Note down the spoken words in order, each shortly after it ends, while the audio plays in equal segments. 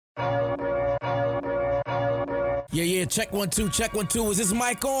Yeah, check 1 2, check 1 2. Is this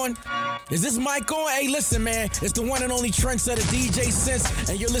mic on? Is this mic on? Hey, listen, man, it's the one and only trendsetter DJ Sense,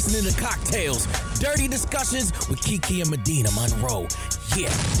 and you're listening to Cocktails, Dirty Discussions with Kiki and Medina Monroe. Yeah.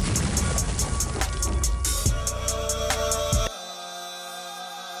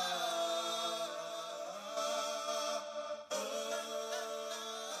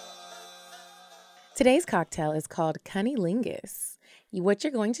 Today's cocktail is called Cunnilingus. What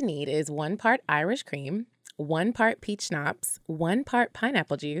you're going to need is 1 part Irish cream, 1 part peach schnapps, 1 part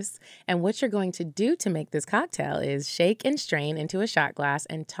pineapple juice, and what you're going to do to make this cocktail is shake and strain into a shot glass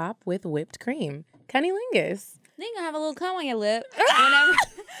and top with whipped cream. Cunnilingus. Then you're going to have a little cum on your lip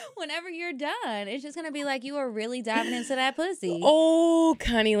whenever you're done. It's just going to be like you are really diving into that pussy. Oh,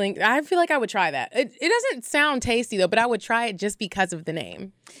 Cunnilingus. I feel like I would try that. It doesn't sound tasty, though, but I would try it just because of the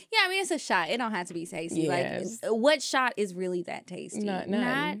name. Yeah, I mean, it's a shot. It don't have to be tasty. Yes. Like, what shot is really that tasty? None.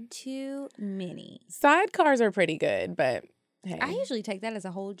 Not too many. Sidecars are pretty good, but hey. I usually take that as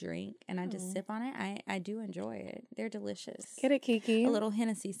a whole drink, and I just sip on it. I do enjoy it. They're delicious. Get it, Kiki. A little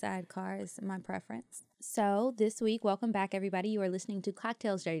Hennessy sidecar is my preference. So this week, welcome back, everybody. You are listening to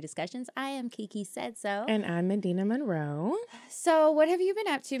Cocktails, Dirty Discussions. I am Kiki Said So. And I'm Medina Monroe. So what have you been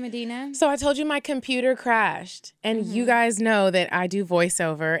up to, Medina? So I told you my computer crashed. And you guys know that I do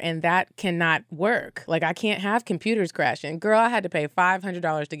voiceover, and that cannot work. Like, I can't have computers crashing. Girl, I had to pay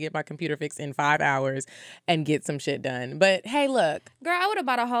 $500 to get my computer fixed in 5 hours and get some shit done. But hey, look. Girl, I would have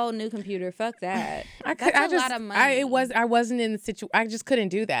bought a whole new computer. Fuck that. That's a lot of money. I wasn't in the situation. I just couldn't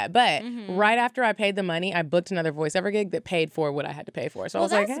do that. But right after I paid the money, I booked another voiceover gig that paid for what I had to pay for. So I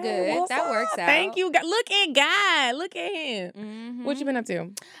was like, that's hey, good. That works out. Thank you. Look at God. Look at him. What you been up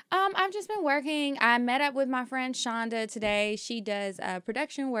to? I've just been working. I met up with my friend Shonda today. She does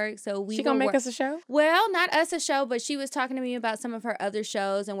production work. So she gonna make us a show? Well, not us a show, but she was talking to me about some of her other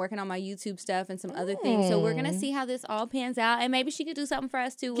shows and working on my YouTube stuff and some other things. So we're gonna see how this all pans out, and maybe she could do something for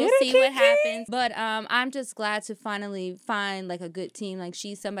us too. We'll see what happens. But I'm just glad to finally find like a good team. Like,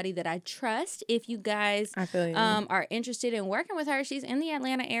 she's somebody that I trust. If you guys are interested in working with her, she's in the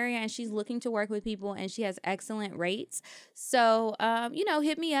Atlanta area and she's looking to work with people, and she has excellent rates. So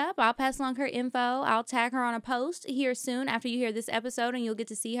hit me up. I'll pass along her info. I'll tag her on a post here soon after you hear this episode, and you'll get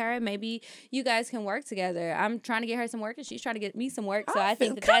to see her, and maybe you guys can work together. I'm trying to get her some work, and she's trying to get me some work. So I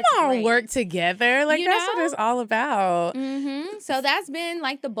think that's great. Work together. Like, that's what it's all about. So that's been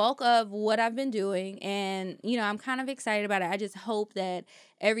like the bulk of what I've been doing, and I'm kind of excited about it. I just hope that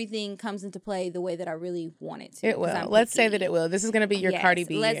everything comes into play the way that I really want it to. It will. Let's say that it will. This is going to be your Cardi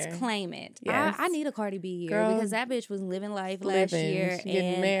B year. Let's claim it. Yes. I need a Cardi B year, girl, because that bitch was living life last year. She's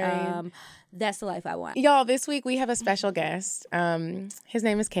getting married. That's the life I want. Y'all, this week we have a special guest. His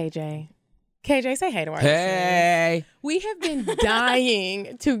name is KJ. KJ, say hey to our listeners. We have been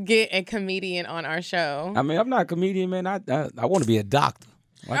dying to get a comedian on our show. I mean, I'm not a comedian, man. I want to be a doctor.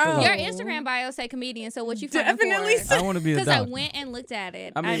 Your Instagram bio say comedian, so what you fighting Definitely for? I want to be a doctor. Because I went and looked at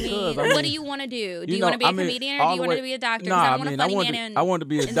it. I mean, what do you want to do? Do you want to be a comedian, or do you want to be a doctor? Nah, I wanted to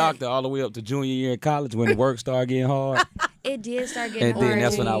be a doctor all the way up to junior year in college when the work started getting hard. It did start getting hard. And then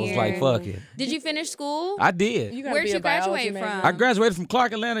that's when I was like, fuck it. Did you finish school? I did. Where'd you graduate from? I graduated from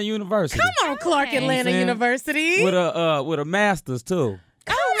Clark Atlanta University. Come on, Clark Atlanta University. With a master's, too.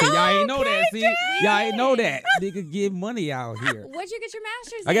 So y'all ain't know that. See, y'all ain't know that. Nigga get money out here. Where'd you get your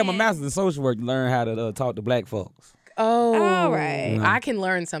master's? I got my master's in social work to learn how to talk to black folks. Oh, all right. I can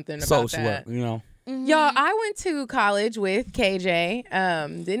learn something about social that. work, Y'all, I went to college with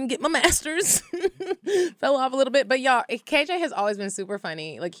KJ. Didn't get my master's. Fell off a little bit. But y'all, KJ has always been super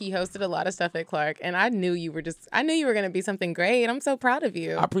funny. Like, he hosted a lot of stuff at Clark, and I knew you were going to be something great. I'm so proud of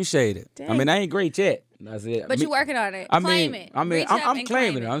you. I appreciate it. Dang. I mean, I ain't great yet. That's it. But you're working on it. Claim it. I'm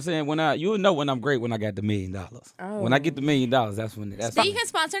claiming it. it. I'm saying you'll know when I'm great when I got the $1 million. Oh. When I get the $1 million, that's when So you can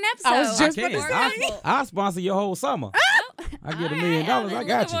sponsor an episode. I was just I can. I'll sponsor your whole summer. I get $1 million. I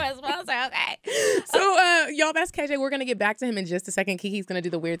got you. For a sponsor. Okay. So, y'all, that's KJ. We're going to get back to him in just a second. Kiki's going to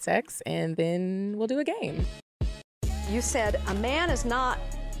do the weird sex, and then we'll do a game. You said a man is not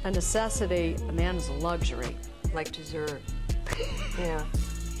a necessity, a man is a luxury. Like dessert. Yeah.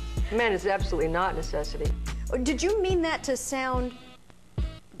 A man is absolutely not a necessity. Did you mean that to sound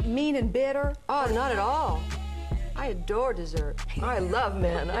mean and bitter? Oh, not at all. I adore dessert. I love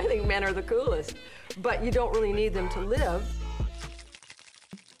men. I think men are the coolest. But you don't really need them to live.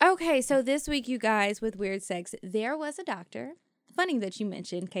 Okay, so this week, you guys, with Weird Sex, there was a doctor. Funny that you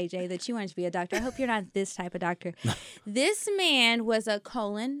mentioned, KJ, that you wanted to be a doctor. I hope you're not this type of doctor. This man was a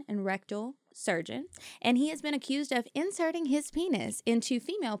colon and rectal surgeon, and he has been accused of inserting his penis into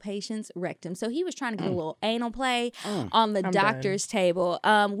female patients' rectum. So he was trying to get a little anal play on the doctor's table.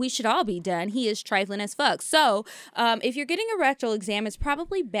 We should all be done. He is trifling as fuck. So if you're getting a rectal exam, it's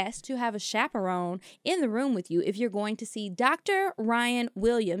probably best to have a chaperone in the room with you if you're going to see Dr. Ryan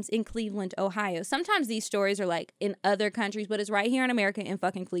Williams in Cleveland, Ohio. Sometimes these stories are like in other countries, but it's right here in America in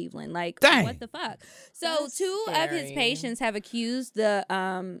fucking Cleveland. Like, dang. What the fuck? So two of his patients have accused the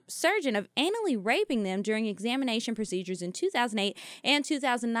surgeon of anally raping them during examination procedures in 2008 and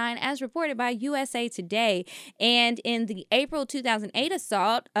 2009, as reported by USA Today. And in the April 2008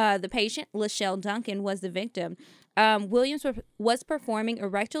 assault, the patient, Lachelle Duncan, was the victim. Williams was performing a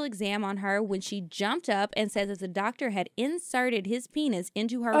rectal exam on her when she jumped up and said that the doctor had inserted his penis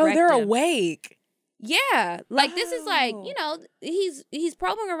into her rectum. Oh, they're awake. Yeah, like this is like, you know, he's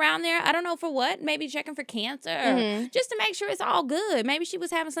probing around there. I don't know for what. Maybe checking for cancer, or just to make sure it's all good. Maybe she was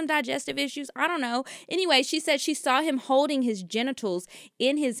having some digestive issues. I don't know. Anyway, she said she saw him holding his genitals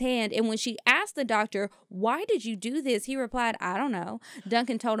in his hand, and when she asked the doctor, "Why did you do this?" he replied, "I don't know."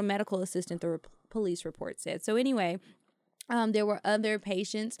 Duncan told a medical assistant, the police report said. So anyway, there were other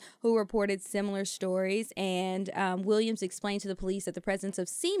patients who reported similar stories, and Williams explained to the police that the presence of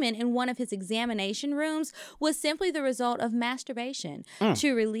semen in one of his examination rooms was simply the result of masturbation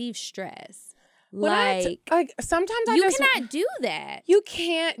to relieve stress. Like sometimes you cannot do that. You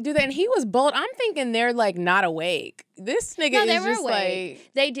can't do that. And he was bold. I'm thinking they're like not awake. This nigga is just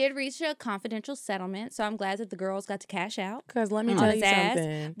like. They did reach a confidential settlement, so I'm glad that the girls got to cash out. Because let me tell you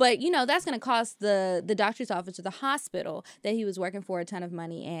something. But you know that's going to cost the doctor's office or the hospital that he was working for a ton of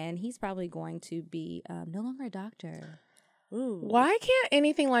money, and he's probably going to be no longer a doctor. Ooh. Why can't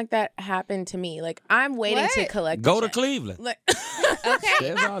anything like that happen to me? Like, I'm waiting to collect. Go to Cleveland. Okay.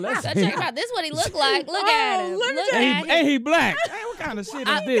 That's all that's So check him out. This is what he looked like. Look at him. Look at him. Hey, he black. Hey, what kind of shit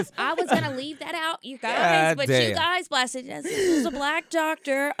is this? I was going to leave that out, you guys. But you guys blasted. Yes, this was a black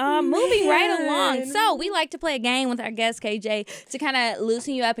doctor. Moving right along. So we like to play a game with our guest, KJ, to kind of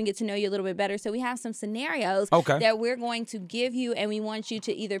loosen you up and get to know you a little bit better. So we have some scenarios that we're going to give you, and we want you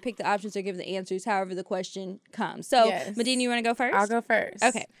to either pick the options or give the answers, however the question comes. So, Medina, you want to go first? I'll go first.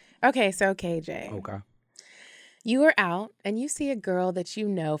 Okay, so KJ. Okay. You are out and you see a girl that you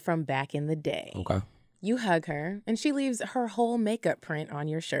know from back in the day. Okay. You hug her and she leaves her whole makeup print on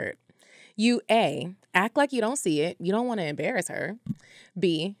your shirt. You A, act like you don't see it. You don't want to embarrass her.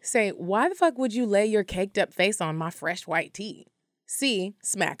 B, say, why the fuck would you lay your caked up face on my fresh white tee? C,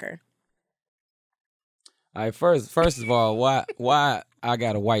 smack her. All right, first of all, why I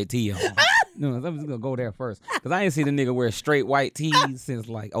got a white tee on? No, I'm just gonna go there first because I ain't seen a nigga wear straight white tees since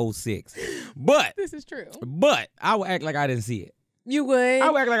like 06. But this is true. But I would act like I didn't see it. You would?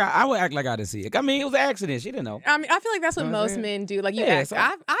 I would act like I didn't see it. I mean, it was an accident. She didn't know. I mean, I feel like that's what most men do. Like you ask. So,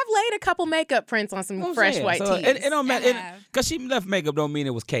 I've laid a couple makeup prints on some fresh white tees. It don't matter because she left makeup. Don't mean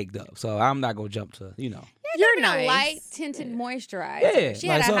it was caked up. So I'm not gonna jump to You're nice. A light tinted moisturizer. Yeah, she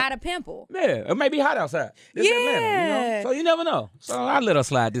had hide a pimple. Yeah, it may be hot outside. It's Atlanta, so you never know. So I let her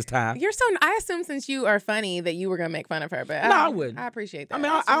slide this time. You're so. I assume since you are funny that you were gonna make fun of her, but no, I wouldn't. I appreciate that. I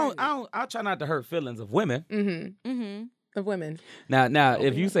mean, I try not to hurt feelings of women. Of women. Now,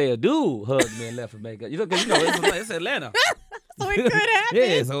 if you say a dude hugged me and left for makeup, it's Atlanta. So it could happen.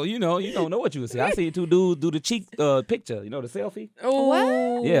 Yeah, so you don't know what you would see. I see two dudes do the cheek picture, the selfie. Oh,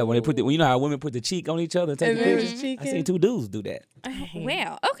 what? Yeah, when they put you know how women put the cheek on each other and take the pictures. I seen two dudes do that.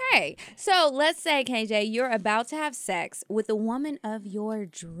 Well, okay. So let's say, KJ, you're about to have sex with the woman of your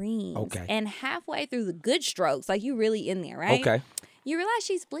dreams. Okay. And halfway through the good strokes, like you really in there, right? Okay. You realize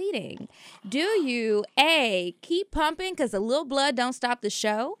she's bleeding. Do you, A, keep pumping because a little blood don't stop the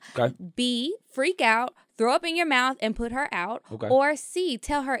show? Okay. B, freak out, throw up in your mouth and put her out? Okay. Or C,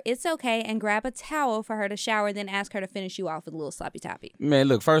 tell her it's okay and grab a towel for her to shower, then ask her to finish you off with a little sloppy toppy? Man,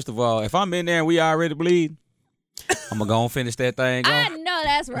 look, first of all, if I'm in there and we already bleed, I'm going to go and finish that thing. I know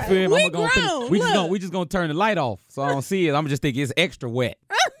that's right. We grown. We just going to turn the light off so I don't see it. I'm just thinking it's extra wet.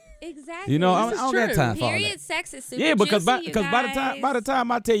 Exactly. I don't got time for all that. Period sex is super because juicy, by the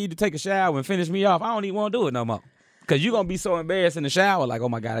time I tell you to take a shower and finish me off, I don't even want to do it no more. Because you're going to be so embarrassed in the shower, like, oh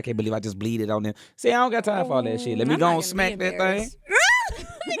my God, I can't believe I just bleeded on them. See, I don't got time for all that shit. Let me go and smack that thing.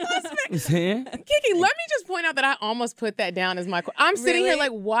 Kiki, let me just point out that I almost put that down as my. I'm sitting here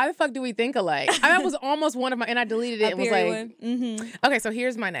like, why the fuck do we think alike? That was almost one of my, and I deleted it and was like, Okay, so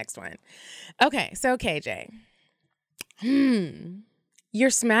here's my next one. Okay, so KJ, you're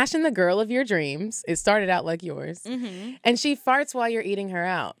smashing the girl of your dreams. It started out like yours, and she farts while you're eating her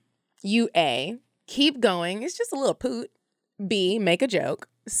out. You A, keep going. It's just a little poot. B, make a joke.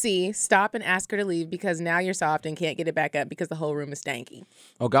 C, stop and ask her to leave because now you're soft and can't get it back up because the whole room is stanky.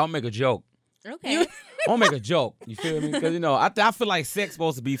 Okay, I'll make a joke. Okay. I'm gonna make a joke. You feel me? Because I feel like sex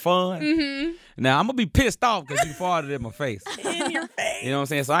supposed to be fun. Mm-hmm. Now I'm gonna be pissed off because you farted in my face. In your face. You know what I'm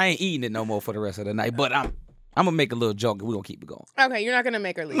saying? So I ain't eating it no more for the rest of the night. But I'm gonna make a little joke and we're gonna keep it going. Okay, you're not gonna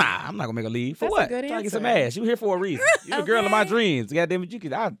make her leave. Nah, I'm not gonna make her leave. For That's a what? good Trying to get some answer. ass. You here for a reason. You the girl of my dreams. Goddamn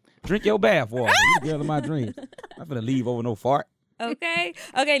it, I'll drink your bath water. You the girl of my dreams. I'm finna leave over no fart. Okay.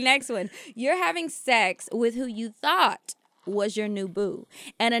 Okay, next one. You're having sex with who you thought was your new boo.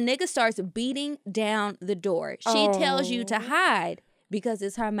 And a nigga starts beating down the door. She tells you to hide because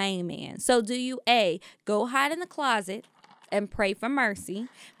it's her main man. So do you A, go hide in the closet and pray for mercy?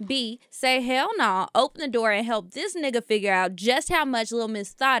 B, say hell no, open the door and help this nigga figure out just how much little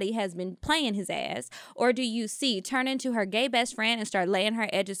Miss Thotty has been playing his ass? Or do you C, turn into her gay best friend and start laying her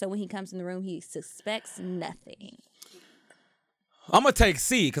edges so when he comes in the room, he suspects nothing? I'm gonna take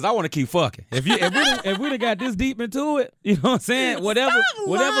C because I want to keep fucking. If we done got this deep into it, you know what I'm saying? Whatever.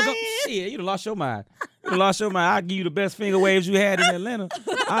 Shit, you done lost your mind. You done lost your mind. I'll give you the best finger waves you had in Atlanta.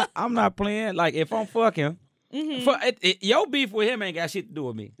 I'm not playing. Like if I'm fucking, your beef with him ain't got shit to do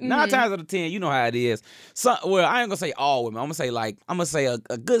with me. 9 times out of 10, you know how it is. Well, I ain't gonna say all women. I'm gonna say a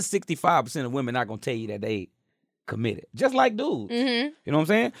good 65% of women not gonna tell you that they committed, just like dudes. You know what I'm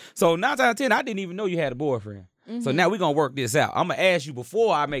saying? So 9 times out of 10, I didn't even know you had a boyfriend. So now we're going to work this out. I'm going to ask you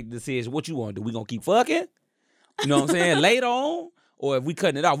before I make the decision what you want to do. We going to keep fucking? You know what I'm saying? Later on? Or if we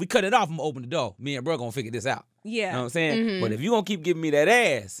cutting it off? We cut it off, I'm going to open the door. Me and bro going to figure this out. Yeah. You know what I'm saying? But if you going to keep giving me that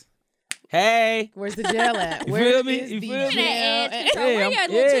ass, hey. Where's the gel at? You Where feel me? is You the feel me? gel Edge at? control. Where your little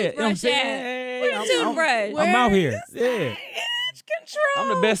you know what I'm toothbrush saying? at? Hey, Where's the toothbrush? I'm out here. Where's Yeah. Edge control.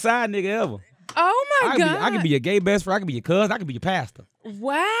 I'm the best side nigga ever. Oh my God. I can be your gay best friend. I can be your cousin. I can be your pastor. Wow. You know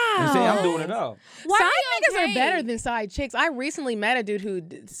what I'm saying? I'm doing it all. Why Side are you niggas okay? are better than side chicks. I recently met a dude who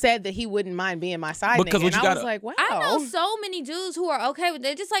said that he wouldn't mind being my side Because nigga. what And you I was gotta- like, wow. I know so many dudes who are okay with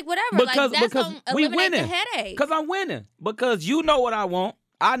it. Just like whatever. Because like that's gonna we eliminate winning. the headache. Because I'm winning. Because you know what I want.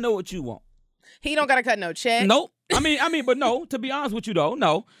 I know what you want. He don't gotta cut no check. Nope. I mean, but no. To be honest with you, though,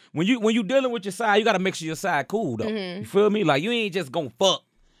 no. When you dealing with your side, you gotta make sure your side cool, though. You feel me? Like you ain't just gonna fuck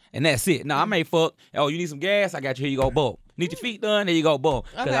and that's it. No, I may fuck. Oh, you need some gas? I got you. Here you go, boom. Need your feet done? Here you go, boom.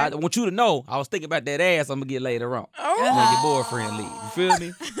 Because Okay. I want you to know I was thinking about that ass I'm gonna get later on. Oh. When your boyfriend leave. You feel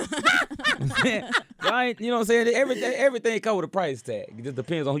me? I ain't, you know what I'm saying? Everything come with a price tag. It just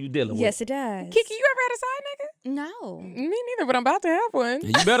depends on who you dealing with. Yes, it does. Kiki, you ever had a side nigga? No. Me neither, but I'm about to have one.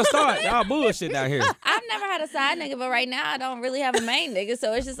 You better start. Y'all bullshit down here. I've never had a side nigga, but right now I don't really have a main nigga,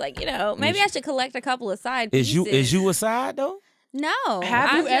 so it's just like, maybe I should collect a couple of side pieces. Is you a side though? No.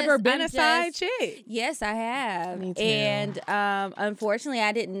 Have you ever been I'm a side just- chick? Yes, I have. Me too. And unfortunately,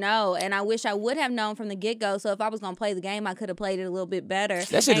 I didn't know. And I wish I would have known from the get-go. So if I was going to play the game, I could have played it a little bit better.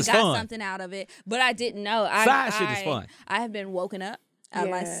 That shit and is got fun. something out of it. But I didn't know. Side shit is fun. I have been woken up out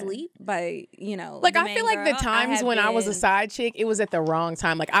of my Yeah. sleep by, Like, the I main feel like the girl. times have when I was a been- side chick, it was at the wrong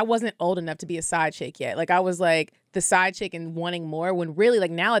time. Like, I wasn't old enough to be a side chick yet. Like, I was like the side chick and wanting more when really,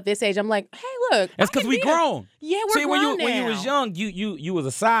 like, now at this age, I'm like, hey, look. That's I because can we be a- grown. Yeah, we're See, grown now. when you was young, you was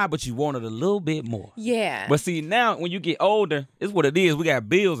a side, but you wanted a little bit more. Yeah. But see, now when you get older, it's what it is. We got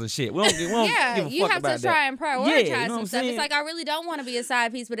bills and shit. We don't Yeah, give a you fuck have about to that. try and prioritize Yeah, you know what some I'm stuff. saying? It's like I really don't want to be a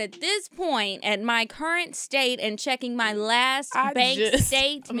side piece, but at this point, at my current state and checking my last I bank just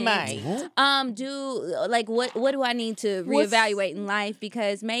statement, might. what do I need to What's- reevaluate in life?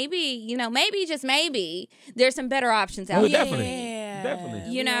 Because maybe, maybe just maybe there's some better options out Oh, there. definitely. Yeah. Definitely.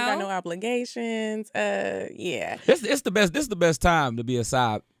 We You don't got know? no obligations. Yeah. It's the best. This is the best time to be a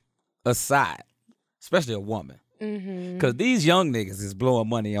side, especially a woman. Mm-hmm. Because these young niggas is blowing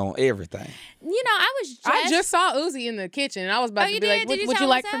money on everything. I I just saw Uzi in the kitchen, and I was about to you be did? like, Did you would tell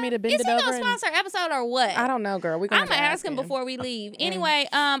you us like for that? me to bend Is it he over? gonna and- sponsor an episode or what? I don't know, girl. We're gonna I'm gonna ask him before we leave. Anyway,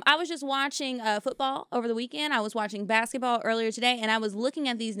 I was just watching football over the weekend. I was watching basketball earlier today, and I was looking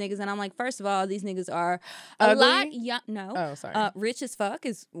at these niggas, and I'm like, first of all, these niggas are a Ugly? lot young. No, Oh, sorry. rich as fuck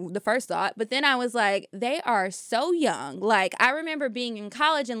is the first thought. But then I was like, they are so young. Like I remember being in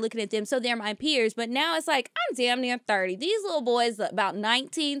college and looking at them, so they're my peers. But now it's like I'm damn near 30. These little boys about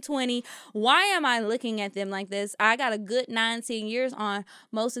 19, 20. Why am I looking at them like this? I got a good 9-10 years on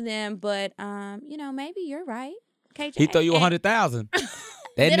most of them, but maybe you're right. KJ. He throw you And- 100,000. That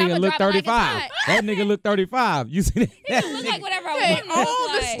Then I'ma nigga look drop it like it's 35. hot. That nigga look 35. You see that? It look like whatever I Hey, want. to look all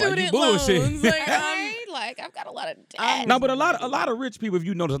the like. student bullshit. loans. Like, Right? Like I've got a lot of debt. No, but a lot of rich people, if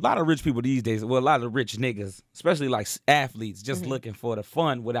you notice, a lot of rich people these days, well, a lot of rich niggas, especially like athletes, just looking for the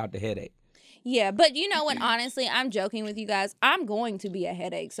fun without the headache. Yeah, but you know what? Honestly, I'm joking with you guys. I'm going to be a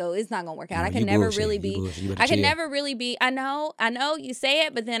headache, so it's not gonna work out. No, I can you never bullshit. really You be. bullshit. You better I can chill. never really be. I know you say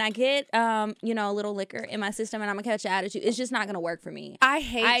it, but then I get a little liquor in my system, and I'm gonna catch an attitude. It's just not gonna work for me. I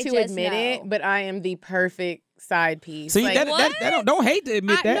hate to just admit know. it, but I am the perfect side piece. See, Like, that don't hate to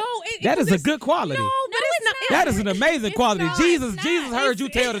admit that. That is a good quality. No, but it's not. That is an amazing quality. not, Jesus it's not. heard you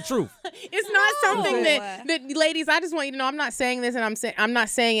tell the truth. It's not something No. that ladies, I just want you to know I'm not saying this and I'm not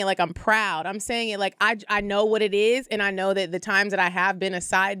saying it like I'm proud. I'm saying it like I know what it is, and I know that the times that I have been a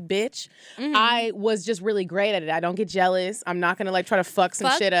side bitch, I was just really great at it. I don't get jealous. I'm not gonna like try to fuck some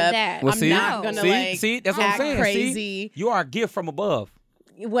Fuck shit up. that. Well, I'm see, not gonna like see, that's what I'm act saying. crazy. See, you are a gift from above.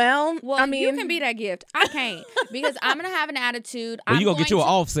 Well, Well, I mean, you can be that gift. I can't because I'm gonna have an attitude. Well, you gonna get you an to-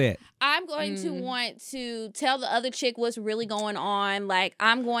 offset. I'm going to want to tell the other chick what's really going on. Like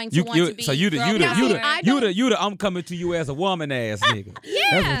I'm going to want to be. So you girl the I'm coming to you as a woman ass nigga. Yeah.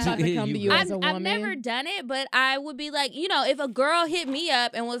 That's what to come to you got. as a I've woman. never done it, but I would be like, if a girl hit me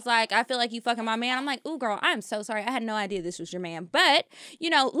up and was like, I feel like you fucking my man, I'm like, ooh, girl, I'm so sorry. I had no idea this was your man. But,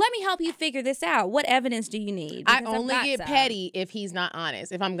 let me help you figure this out. What evidence do you need? I Because I've only got get some. petty if he's not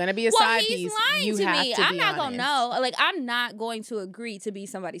honest. If I'm gonna be a Well, side he's piece, lying you to have me. to I'm be not honest. gonna know. Like, I'm not going to agree to be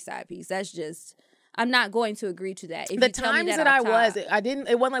somebody's side piece. That's just, I'm not going to agree to that. If The you tell me times that that I off was, top.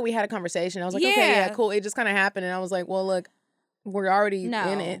 it wasn't like we had a conversation. I was like, okay, yeah, Yeah. cool. It just kind of happened, and I was like, well, look, we're already No.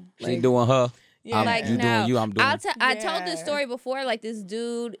 in it. She Like, doing her. Yeah. Like, you no. doing you. I'm doing. I told this Yeah. story before. Like, this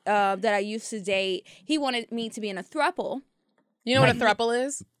dude that I used to date, he wanted me to be in a throuple. you know what a throuple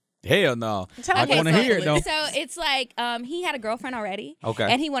is? Hell no. Tell I me want to what hear it though. So it's like he had a girlfriend already.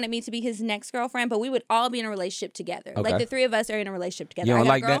 Okay. And he wanted me to be his next girlfriend, but we would all be in a relationship together. Okay. Like the three of us are in a relationship together. You don't I got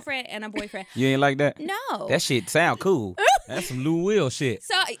like a that? girlfriend and a boyfriend. You ain't like that? No. That shit sound cool. That's some Lou Will shit.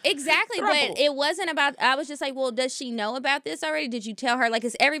 So exactly, but it wasn't about. I was just like, well, does she know about this already? Did you tell her? Like,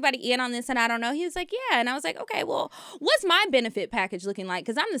 is everybody in on this? And I don't know. He was like, yeah, and I was like, okay, well, what's my benefit package looking like?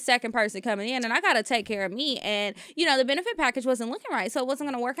 Because I'm the second person coming in, and I got to take care of me. And the benefit package wasn't looking right, so it wasn't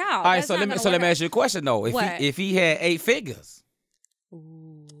going to work out. All right, That's so not let me gonna work ask you a question though. What? If he had 8 figures,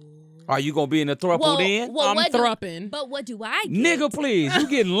 are you gonna be in a throuple then? Well, I'm what thrupping. But what do I get? Nigga, please, you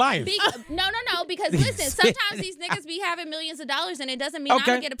getting life. No, because listen, sometimes these niggas be having millions of dollars, and it doesn't mean I'm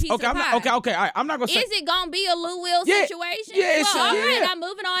gonna get a piece of the I'm pie. not, okay. All right, I'm not gonna say. Is it gonna be a Lou Will Yeah, situation? yeah, it's well, all yeah. right, I'm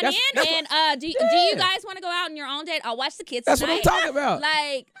moving on That's in. And do you guys want to go out on your own date? I'll watch the kids That's tonight. what I'm talking about.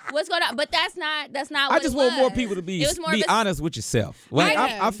 Like, what's going on? But that's not what I just it want more was. people to be It was more of a- honest with yourself. Like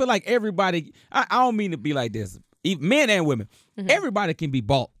I feel like everybody. I don't mean to be like this. Men and women, everybody can be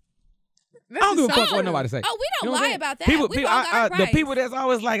bought. I don't give a fuck what nobody say. Oh, we don't You know what lie I'm saying? about that. People, We all got our the price. people that's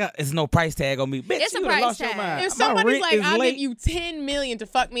always like, it's no price tag on me. Bitch, It's a you done price lost your tag. mind. If My somebody's rent like, is I'll late. give you $10 million to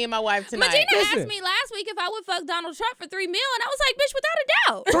fuck me and my wife tonight. Medina Listen. asked me last week if I would fuck Donald Trump for $3 million, and I was like, bitch, without a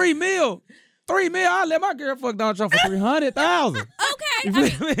doubt. $3 million. I'll let my girl fuck Donald Trump for $300,000. Okay. I mean,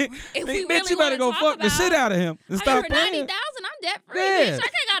 if we Bitch, really you better wanna go talk fuck the about- shit out of him and I stop mean, for $90,000, playing. I'm debt free, Yeah. bitch.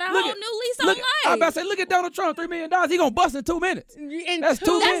 I got a Look whole at- new lease on Look, life. I about to say, look at Donald Trump, $3 million. He gonna bust in 2 minutes. In That's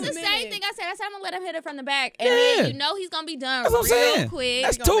 2 That's minutes. the same thing I said. I said I'm gonna let him hit it from the back, and Yeah. then he's gonna be done That's what I'm real saying. quick.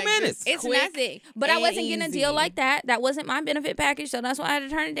 That's We're gonna 2 make minutes. this It's quick nothing. But I and wasn't getting a deal easy. like that. That wasn't my benefit package, so that's why I had to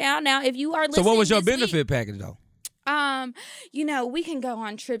turn it down. Now, if you are So listening, what was your this week, benefit package though? we can go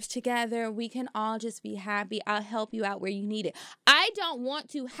on trips together. We can all just be happy. I'll help you out where you need it. I don't want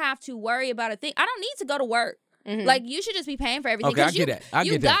to have to worry about a thing. I don't need to go to work. Like, you should just be paying for everything. Okay, I 'cause get you, that. I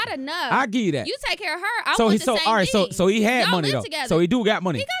you get that. got enough. I give you that. You take care of her. I So want he the so same all right. thing. So he had Y'all money live though. together. So he do got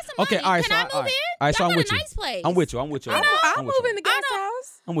money. He got some Okay, money. all right. Can so I move all right. in? All right, so Y'all I'm got with a you. nice place. I'm with you. I'll move in the guest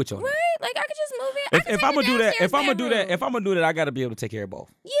house. I'm with you on that. Right? Like, I could just move in. If I'm gonna do that, if I'm gonna do that, I gotta be able to take care of both.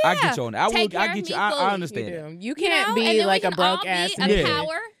 I get you on that. Take care I of get you. me I fully. understand. You that. do. You can't and be then like we a can all broke ass be a nigga.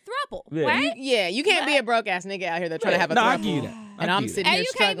 power throuple, Yeah. right? You can't be a broke ass nigga out here that's trying to have a No, I throuple. give you that. I And I'm give you sitting And here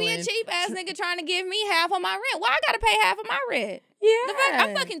you can't be struggling. a cheap ass nigga trying to give me half of my rent. Why I gotta pay half of my rent? Yeah. The fuck?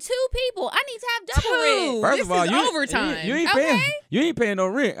 I'm fucking 2 people. I need to have double Two. rent. First This of all, is you overtime. You ain't Okay. paying. You ain't paying no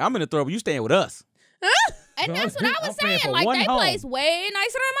rent. I'm in the trouble. You staying with us. And that's what I I'm was paying saying. for Like, one they home. place way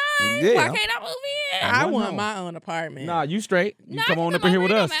nicer than mine. Yeah. Why can't I move in? I One want home. my own apartment. Nah, you straight. You Nah, come he on can up in here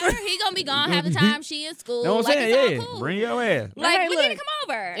with over, it us. don't matter. He gonna be gone half the time. She in school. Know what I'm like, saying? it's Yeah. all cool. Bring your ass. Like, Hey, we need to look.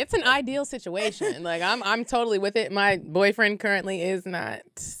 come over. It's an ideal situation. Like I'm totally with it. My boyfriend currently is not.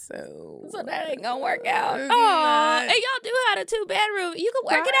 So that ain't gonna work out. It's Oh, not. and y'all do have a 2-bedroom. You could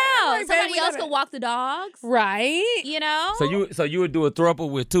work it Right. out. Like, babe, Somebody we else gotta- could walk the dogs. Right? You know? So you would do a throuple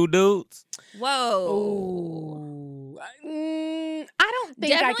with 2 dudes? Whoa. Ooh. don't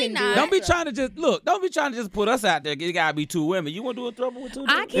think Definitely I can not. do it. Don't be trying to just look. Don't be trying to just put us out there. It gotta be two women. You want to do a throuble with two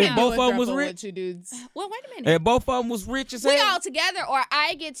dudes? I can't If both do a of them was throuple with rich. two dudes. Well, wait a minute. If both of them was rich as We hell. all together, or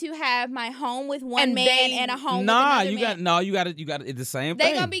I get to have my home with one And man they- and a home Nah, with another man. you got it's the same They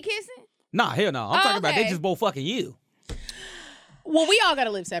thing. gonna be kissing? Nah, hell no. I'm talking about they okay. just both fucking you. Well, we all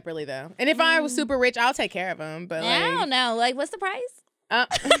gotta live separately though. And if I was super rich, I'll take care of them. But I don't know. Like, what's the price?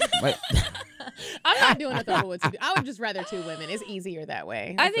 Wait. I'm not doing a throuple with two. I would just rather two women. It's easier that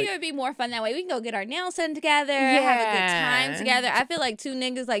way. I think it would be more fun that way. We can go get our nails done together, have a good time Yeah. together. I feel like two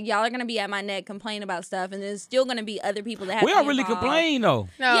niggas, like, y'all are gonna be at my neck complaining about stuff, and there's still gonna be other people that have We to don't be really involved. complain though.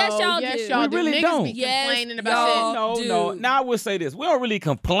 No, Yes, y'all do. y'all We really Niggas don't. be Yes, complaining about y'all shit. No. do. Now I will say this: we don't really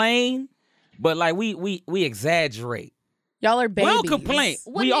complain, but like we exaggerate. Y'all are babies. We don't complain.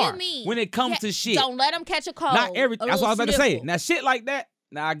 What we do are you mean? when it comes to shit. Don't let them catch a cold. Not everything. That's what I was about to say. sniffle. Now shit like that.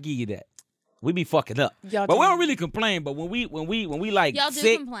 Now I give you that. We be fucking up, Y'all but we do. don't really complain. But when we like Y'all do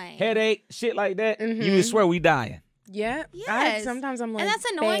sick, complain. headache, shit like that, you can swear we dying. Yeah. Yes. Sometimes I'm like, And that's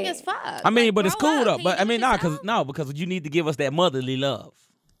annoying babe. as fuck. I mean, Like, but it's grow cool up. though. Can But you I mean, do it yourself? because you need to give us that motherly love.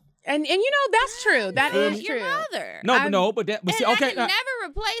 And you know that's true. That is Your true. mother. No, but And see, I okay. can never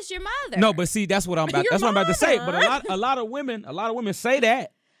replace your mother. No, but see, that's what I'm about. Your That's what I'm about to say. But mother. a lot of women say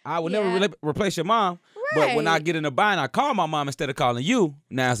that. I would never Yeah. replace your mom. But when I Right. get in a bind, I call my mom instead of calling you.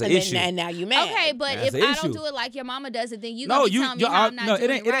 Now it's an And, issue. and now you mad. Okay, but That's if the I issue. don't do it like your mama does it, then you no, gonna be telling me how I'm not it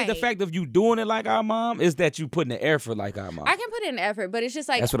doing ain't. It ain't the right. fact of you doing it like our mom. Is that you putting the effort like our mom. I can put in effort, but it's just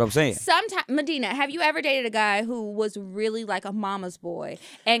like That's what I'm saying. Sometimes, Medina, have you ever dated a guy who was really like a mama's boy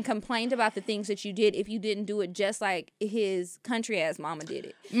and complained about the things that you did if you didn't do it just like his country ass mama did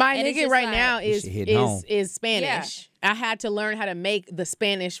it? My And it's nigga just right like- now is shit hitting home. Spanish. I had to learn how to make the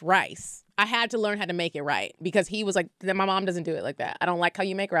Spanish rice. I had to learn how to make it right because he was like, my mom doesn't do it like that. I don't like how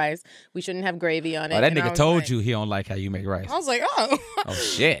you make rice. We shouldn't have gravy on it. Oh, that And I nigga was told like- you he don't like how you make rice. I was like, oh. Oh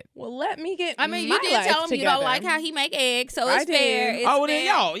shit. Well, let me get I mean, my you did life tell him you don't together. like how he make eggs, so I it's fair. did. It's Oh, well, then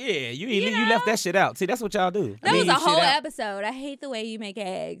fair. y'all, yeah, you left that shit out. See, that's what y'all do. That was Leave a shit whole out. episode. I hate the way you make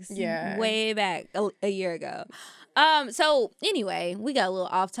eggs. Yeah. Way back a year ago. So anyway, we got a little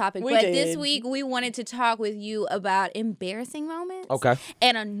off topic, We but did. this week we wanted to talk with you about embarrassing moments. Okay.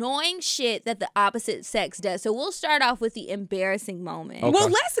 And annoying shit that the opposite sex does. So we'll start off with the embarrassing moment. Okay. Well,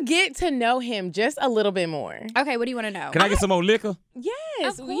 let's get to know him just a little bit more. Okay, what do you want to know? Can I get some more liquor?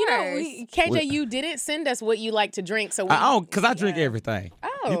 Yes. Of You know, course. KJ, you didn't send us what you like to drink, so we, I don't, cause I drink everything.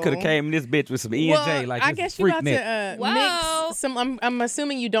 You could have Oh. came in this bitch with some E&J Well, like I this guess you freak about neck. to Whoa. mix some. I'm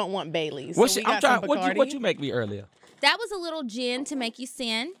assuming you don't want Bailey's. What so shit? we I'm got some trying. What Bacardi. you make me earlier? That was a little gin to make you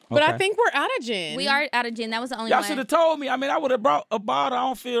sin. But I Okay. think we're out of gin. We are out of gin. That was the only Y'all one. should have told me. I mean, I would have brought a bottle. I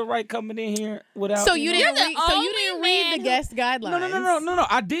don't feel right coming in here without. So you know. didn't You're the read. So you only didn't man read the who- guest guidelines. No.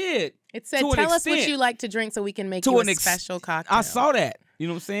 I did. It said, To an "Tell us what extent. you like to drink, so we can make To you an a ex- special cocktail." I saw that. You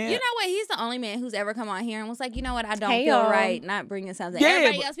know what I'm saying? You know what? He's the only man who's ever come on here and was like, you know what? I don't Hey, feel y'all. right not bringing something. Yeah,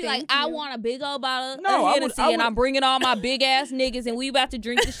 Everybody but- else be like, I want a big old bottle No, I of would- Hennessy I and would- I'm bringing all my big ass niggas and we about to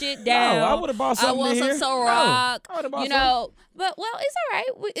drink the shit down. I would've bought I something want in some here. Ciroc. No, I would've bought You know, but well, it's all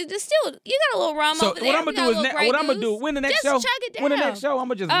right. It's still, you got a little rum So over there. what I'm We gonna got do a is little what I'm Grey gonna do Goose. when the next Just show. chug it When the down. next show, I'm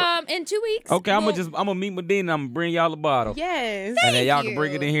gonna just. In 2 weeks. Okay, I'm we'll- gonna meet Medina. I'm gonna bring y'all a bottle. Yes. And then y'all you. can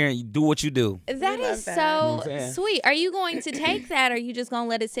bring it in here and you do what you do. That We love is that. so You know what I'm saying? sweet. Are you going to take that or are you just going to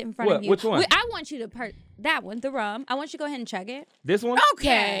let it sit in front What? of you? Which one? I want you to that one, the rum. I want you to go ahead and chug it. This one?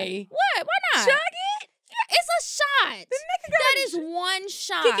 Okay. What? Why not? Chug it. Yeah, it's a shot. That is one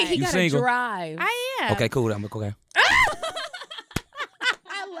shot. Kiki, he You got single? to drive. I am. Okay, cool. I'm okay.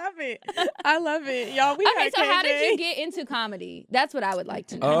 I love it. I love it, y'all. We Okay, got so how did KJ. you get into comedy? That's what I would like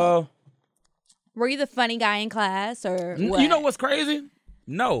to know. Were you the funny guy in class or what? You know what's crazy?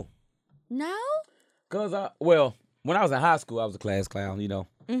 No. No? Cause when I was in high school, I was a class clown. You know,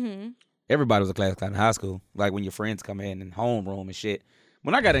 everybody was a class clown in high school. Like when your friends come in and homeroom and shit.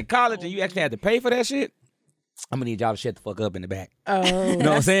 When I got in college and you actually had to pay for that shit, I'm gonna need y'all to shut the fuck up in the back. Oh. You know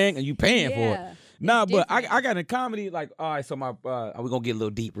what I'm saying? And you paying for Yeah, it. Nah, but different. I got in comedy like, all right, so my we're gonna get a little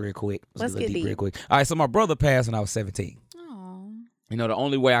deep real quick. Let's a little get deep real deep. quick. All right, so my brother passed when I was 17. Oh. You know, the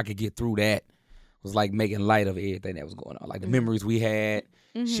only way I could get through that was like making light of everything that was going on. Like the memories we had,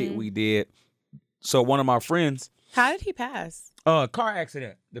 shit we did. So one of my friends, How did he pass? car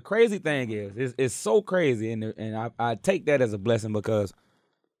accident. The crazy thing is, it's so crazy, and I take that as a blessing because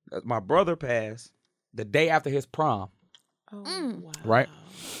my brother passed the day after his prom, Oh, wow. right?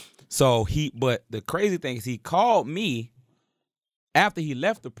 So but the crazy thing is he called me after he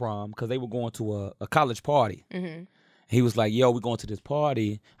left the prom because they were going to a college party. Mm-hmm. He was like, yo, we're going to this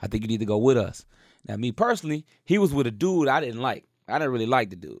party. I think you need to go with us. Now, me personally, he was with a dude I didn't like. I didn't really like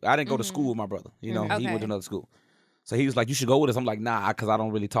the dude. I didn't go to school with my brother. You know, he Okay. went to another school. So he was like, you should go with us. I'm like, nah, because I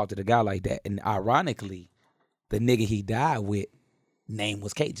don't really talk to the guy like that. And ironically, the nigga he died with, name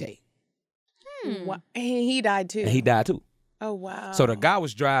was KJ. And he died too. And he died too. Oh, wow. So the guy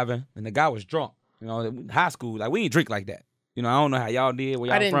was driving and the guy was drunk. You know, in high school, like we didn't drink like that. You know, I don't know how y'all did, where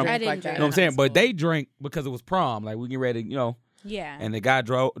y'all I didn't from. drink I like didn't that. You know what I'm in saying? high But school. they drank because it was prom. Like we get ready, you know. Yeah. And the guy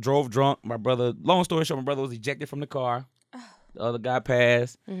drove drunk. My brother, long story short, my brother was ejected from the car. The other guy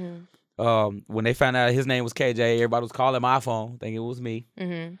passed. When they found out his name was KJ, everybody was calling my phone, thinking it was me.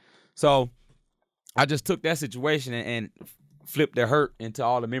 So I just took that situation and flipped the hurt into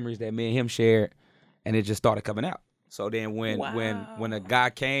all the memories that me and him shared, and it just started coming out. So then when a guy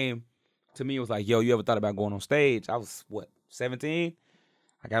came to me and was like, yo, you ever thought about going on stage? I was, 17?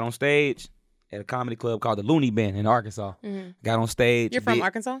 I got on stage at a comedy club called the Looney Bin in Arkansas. Got on stage. You're from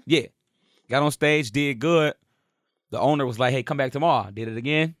Arkansas? Yeah. Got on stage, did good. The owner was like, hey, come back tomorrow. Did it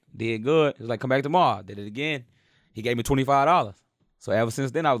again. Did good. He was like, come back tomorrow. Did it again. He gave me $25. So ever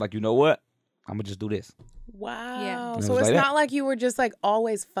since then, I was like, you know what? I'm going to just do this. Wow. Yeah. So It was it's like not that. like you were just like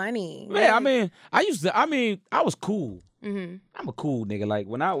always funny. Yeah, I mean, I was cool. I'm a cool nigga. Like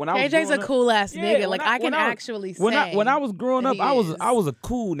when I was KJ's growing a up- cool ass Yeah, nigga. when Like I- I can when I- actually say. when I was growing that up, he I is. was a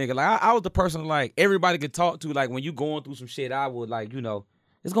cool nigga. Like I was the person like everybody could talk to. Like when you going through some shit, I would like, you know,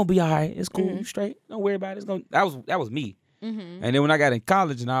 it's gonna be all right. It's cool. You straight. Don't worry about it. That was me. And then when I got in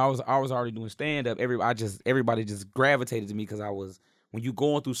college and I was already doing stand up, everybody just gravitated to me because I was, when you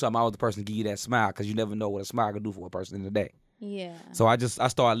going through something, I was the person to give you that smile because you never know what a smile can do for a person in the day. Yeah. So I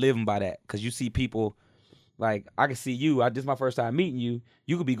started living by that because you see people, like I can see you. This is my first time meeting you.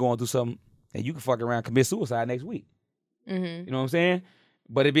 You could be going through something and you could fuck around commit suicide next week. You know what I'm saying?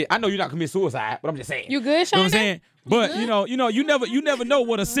 But I know you're not commit suicide, but I'm just saying. You good, You know what I'm Shonda? saying? But you never know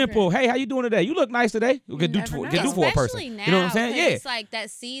what a simple, hey, how you doing today? You look nice today. You can do for a person. Especially now, You know what I'm saying? 'cause Yeah. it's like that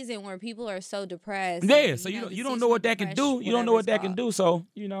season where people are so depressed. Yeah, and, so know, you the don't know what that can do. You don't know what that can do. So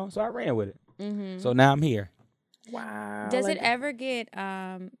so I ran with it. So now I'm here. Wow. Does like, it ever get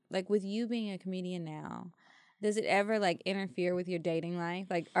like with you being a comedian now? Does it ever like interfere with your dating life?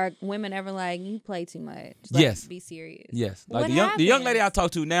 Like, are women ever like, you play too much? Like, Yes. Be serious. Yes, like What the young lady I happens?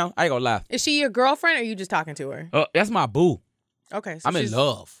 talk to now, I ain't gonna lie. Is she your girlfriend or are you just talking to her? That's my boo. Okay. So I'm in she's-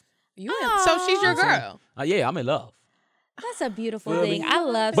 love. So she's your girl. Yeah, I'm in love. That's a beautiful Feel me? thing. I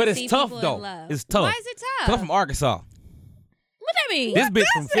love But to it's see tough people though. in love. It's tough. Why is it 'Cause tough? I'm from Arkansas. What that mean? This bitch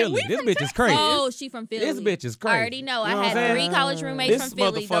from Philly. This bitch is crazy. Oh, she from Philly. This bitch is crazy. I already know. You know I what I'm had saying? 3 college roommates This from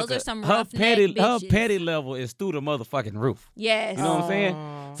Philly. Those are motherfucker, some her roughneck petty bitches. level is through the motherfucking roof. Yes. You know what I'm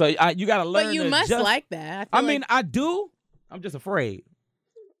saying? So you gotta learn. But you to must adjust. like that. I feel mean, like- I do. I'm just afraid.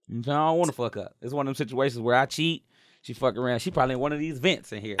 I don't want to fuck up. It's one of them situations where I cheat. She fuck around. She probably in one of these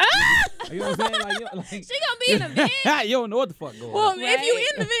vents in here. You know what I'm saying? Like, She gonna be in a vent. you don't know what the fuck going well, on. if you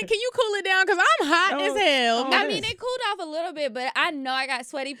in the vent, can you cool it down? Because I'm hot No, as hell. no, I mean, it cooled off a little bit, but I know I got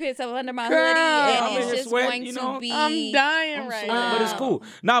sweaty pits up under my Girl. hoodie, I'm and in it's here just sweating, going you to know? be. I'm dying I'm right sweating, now. but it's cool.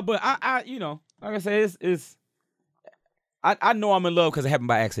 Nah, but I like I said, it's I know I'm in love because it happened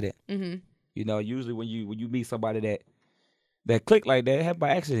by accident. Mm-hmm. You know, usually when you meet somebody that click like that, it happened by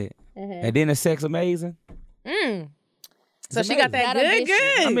accident, and then the sex amazing. Mm. So It's she got amazing. that That a good,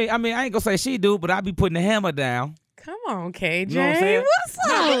 bitch. good. I mean, I ain't gonna say she do, but I be putting the hammer down. Come on, KJ. You know what I'm saying? What's up?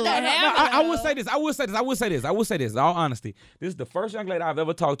 I will say this. In all honesty, this is the first young lady I've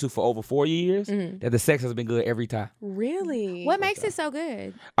ever talked to for over 4 years that the sex has been good every time. Really? What makes it so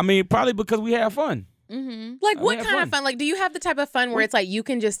good? I mean, probably because we have fun. Like, what have kind of fun. fun? Like, do you have the type of fun where it's like you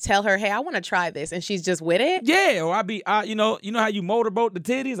can just tell her, hey, I want to try this, and she's just with it? Yeah, or you know how you motorboat the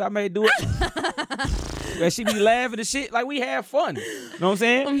titties? I may do it. And she be laughing and shit. Like, we have fun. You know what I'm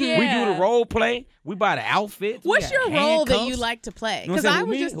saying? We do Yeah. the role play. We buy the outfits. What's We got your role that you handcuffs. like to play? You know what Because I'm saying? I Who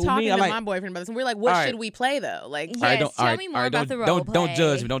was me? just Who me? talking I to like- my boyfriend about this, and we were like, what All right. should we play, though? Like, Yes, All right, don't- tell all right, me all more right, about the role don't play.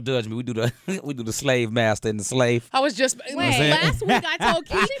 judge me. Don't judge me. We do the slave master and the slave. I was just, Wait. last week I told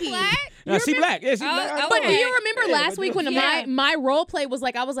Kiki. She black? No, she black. Yeah, she black. I oh, But know. do Okay. you remember Yeah, last but week when yeah. my role play was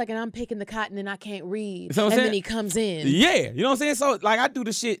like, I was like, and I'm picking the cotton and I can't read. So I'm And saying- then he comes in. Yeah, you know what I'm saying? So, like, I do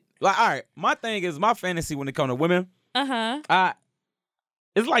the shit. Like, all right, my thing is, my fantasy when it comes to women,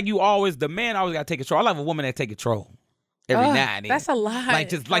 it's like the man always got to take control. I like a woman that take control every Ugh, now and then. that's a lot. Like,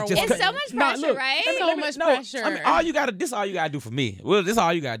 just It's so much pressure, right? So much pressure. I mean, this is all you gotta do for me. Well, this is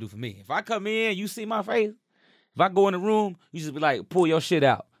all you gotta do for me. If I come in, you see my face. If I go in the room, you just be like, pull your shit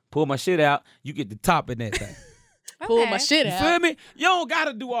out. Pull my shit out. You get the top in that thing. Pull Okay. my shit You out. feel me? You don't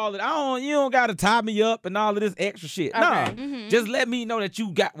gotta do all that. You don't gotta tie me up and all of this extra shit. Nah, Okay. just let me know that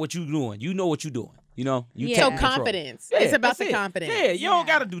you got what you doing. You know what you doing. You know, you Yeah. take So control. confidence. Yeah, It's about that's the it. confidence. Yeah, you don't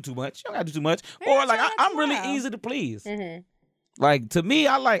Yeah. gotta do too much. You don't gotta do too much. Or like I'm really chill. easy to please. Mhm. Like to me,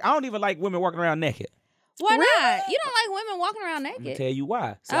 I don't even like women walking around naked. Why Really? not? You don't like women walking around I'm gonna naked. tell you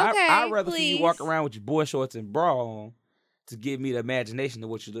why. So Okay, I'd rather see you walk please. around with your boy shorts and bra on to give me the imagination of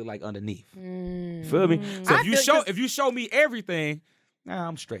what you look like underneath. Feel me? So I feel- if you show me everything, nah,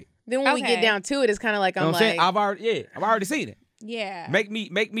 I'm straight. Then when we get Okay. down to it, it's kind of like You know I'm what I'm saying? like, I've already seen it. Yeah. Make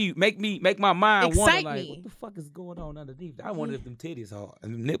my mind wonder Excite like, me. what the fuck is going on underneath? I wonder if them titties hard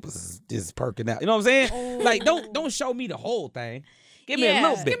and them nipples is just perking out. You know what I'm saying? Like, don't show me the whole thing. Give me a Yeah.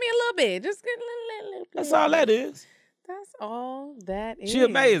 little give bit. me a little bit. Just get a little bit. That's all that is. That's all that is. She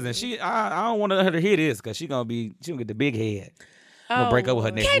amazing. I don't want her to hear this because she gonna get the big head. I'm gonna break up with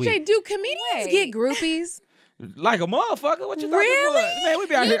her next KJ, week. do comedians Wait. get groupies? Like a motherfucker. What you talking Really? about? Man, we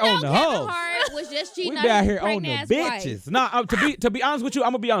be out You here know on the Kevin hoes. Hart was just We cheating be on out his here on the pregnant-ass wife. bitches. Nah, to be honest with you, I'm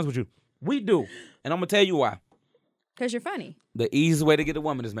gonna be honest with you. We do, and I'm gonna tell you why. Because you're funny. The easiest way to get a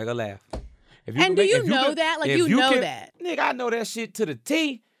woman is make her laugh. If And do you if know that? Like, if you know can- that. Nigga, I know that shit to the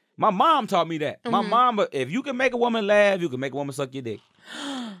T. My mom taught me that. Mm-hmm. My mom, if you can make a woman laugh, you can make a woman suck your dick.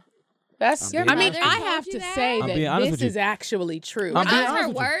 That's. Your I mean, mother I told have you to that? say I'm being honest that with this you. is actually true. I'm being Those honest her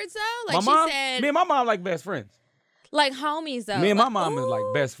with you. words though? My Like mom, she said, me and my mom like best friends. like homies though. Me and my Like, mom is like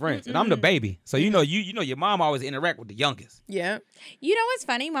ooh. best friends, and I'm the baby. So you know your mom always interact with the youngest. Yeah. You know what's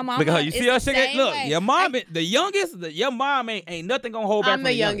funny? My mom. Look at her. You see her shaking? Look, way. your mom, the youngest. Your mom ain't nothing gonna hold back. I'm from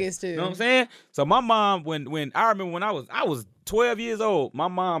the youngest, youngest, too. You know what I'm saying? So my mom, when I remember when I was 12 years old, my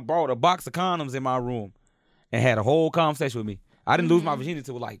mom brought a box of condoms in my room and had a whole conversation with me. I didn't lose my virginity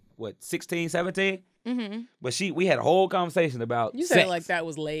until like what 16, 17. Mm-hmm. But we had a whole conversation about. You said sex. it like that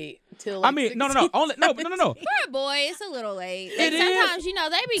was late. Till I like mean, no, 16. no. For a boy, it's a little late. Like, It is. sometimes you know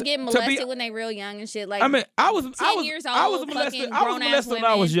they be getting to be- molested when they real young and shit. Like I mean, I was 10 years I was old, molested. fucking I was grown-ass molested when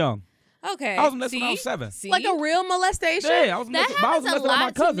I was women. young. okay, I was molested when I was 7. See? Like a real molestation. Yeah, I was that molested. I was happens a molested by my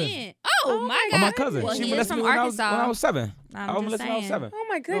lot to cousin. men. Oh my By god, my cousin. Well, She he is molested from me when I was Arkansas. 7. I'm I was just molested when I was saying. 7. Oh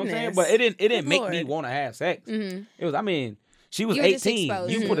my You know what I'm saying? goodness. But it didn't Good make me Lord. want to have sex. It was, I mean, she was You were just 18.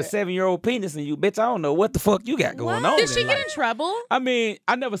 exposed You to put a it. 7-year-old penis in you, bitch. I don't know what the fuck you got going on. Did she in get life. in trouble? I mean,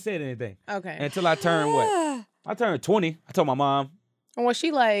 I never said anything Okay. until I turned what? I turned 20. I told my mom. And was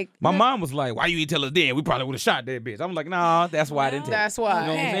she like? My mom was like, "Why you ain't tell us then? We probably would have shot that bitch." I'm like, "Nah, that's why I didn't tell." That's why. You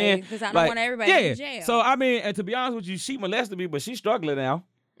know what I'm Okay, saying? 'cause I don't want everybody in jail. So I mean, and to be honest with you, she molested me, but she's struggling now.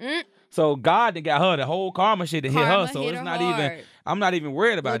 Mm. So God done got her the whole karma shit to hit her. Karma So hit it's her not even. hard. I'm not even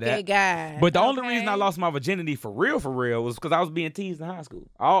worried about Look that. at God. But the only reason I Okay. lost my virginity for real was because I was being teased in high school.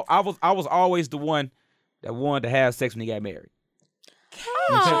 I was always the one that wanted to have sex when he got married.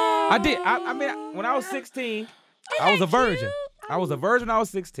 I did. I mean, when I was 16, I was a virgin. I was a virgin when I was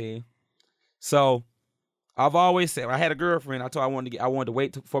 16. So I've always said, when I had a girlfriend, I told her I wanted to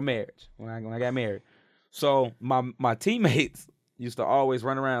wait for marriage when I got married. So my teammates used to always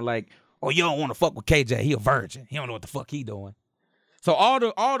run around like, "Oh, you don't want to fuck with KJ. He a virgin. He don't know what the fuck he doing." So all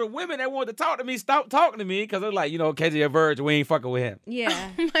the women that wanted to talk to me stopped talking to me because they're like, KJ a virgin. We ain't fucking with him. Yeah.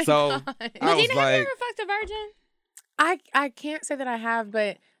 So I was Medina, have you like, ever fucked a virgin? I can't say that I have,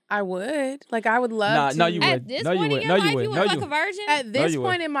 but I would. Like I would love to. no, you At would. this No, you point in would. your No, you life, would. you would No, fuck you a virgin? At this you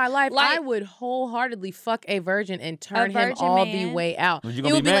point would. in my life, Like- I would wholeheartedly fuck a virgin and turn him virgin all man. the way out. Well, you It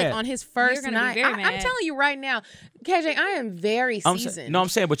gonna would be be like mad. on his first gonna be night. very I'm mad. telling you right now, KJ, I am very I'm seasoned. I'm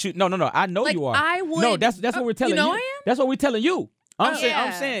saying, but no. I know Like, you are. I would- No, that's what we're telling you you. know I am? That's what we're telling you. I'm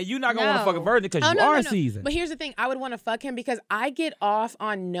Yeah. saying you're not gonna want to fuck a No. virgin because Oh, you no, are no. seasoned. But here's the thing: I would want to fuck him because I get off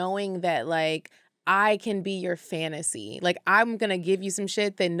on knowing that like I can be your fantasy. Like I'm gonna give you some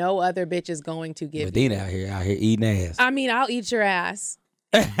shit that no other bitch is going to give you. Medina out here eating ass. I mean, I'll eat your ass.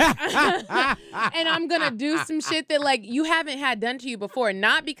 And I'm gonna do some shit that like you haven't had done to you before.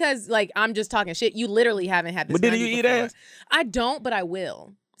 Not because like I'm just talking shit. You literally haven't had this. But didn't done to you eat before. ass? I don't, but I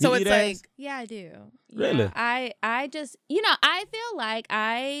will. So You it's eat ass? like Yeah, I do. Really? Yeah, I just, I feel like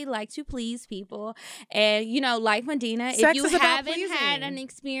I like to please people. And, like Medina, if Sex you is about haven't had pleasing. an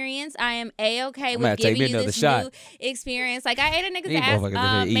experience, I am A-okay gonna with take me giving you another this shot. new experience. Like, I ate a nigga's These motherfuckers in here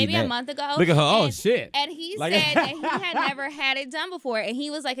ass eating maybe a that. month ago. Look at her. Oh, and- shit. And he Like- said that he had never had it done before. And he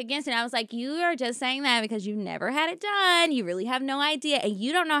was like against it. I was like, you are just saying that because you've never had it done. You really have no idea. And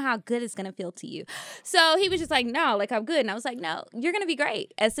you don't know how good it's going to feel to you. So he was just like, no, like I'm good. And I was like, no, you're going to be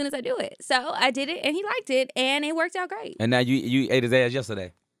great as soon as I do it. So I did it and he liked it and it worked out great. And now you ate his ass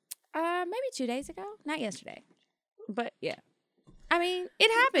yesterday. Maybe 2 days ago. Not yesterday. But yeah. I mean, it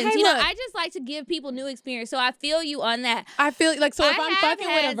happens. Hey, I look. just like to give people new experience. So I feel you on that. I feel like so if I I'm have fucking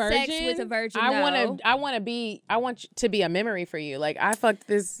with a had virgin, sex with a virgin, I though. want to be a memory for you. Like I fucked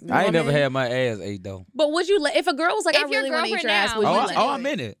this. I ain't never woman. had my ass ate though. But would you let if a girl was like, If I your really want to eat girlfriend your ass? now- Would you Oh, let I- her? I'm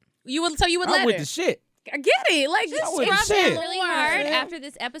in it. You would. So you would I'm let with her. the shit. I get it. Like just with the Scrub shit. that really hard Lord. after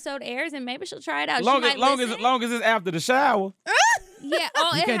this episode airs, and maybe she'll try it out. Long she as might listen. long as it's after the shower. Yeah.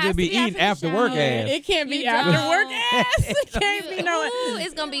 Oh, You it can't has just be to after eating the after work shower. ass. It can't be You after don't. work ass. It can't be no. Ooh,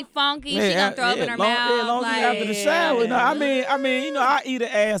 it's gonna be funky. She gonna throw up in her mouth. Yeah, long as you after the like- shower. No, I mean, you know, I eat an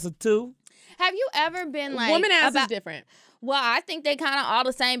ass or two. Have you ever been like Woman ass is about- different. Well, I think they kind of all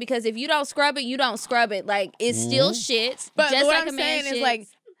the same because if you don't scrub it, you don't scrub it. Like it still shits. But just what like I'm a man saying is shits. like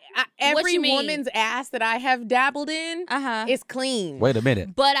every you mean? woman's ass that I have dabbled in is clean. Wait a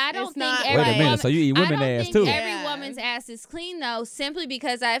minute. But I don't It's think not every Wait a minute. woman. So you eat women I don't ass think too? every Yeah. woman's ass is clean though, simply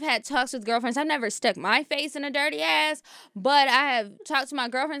because I've had talks with girlfriends. I've never stuck my face in a dirty ass, but I have talked to my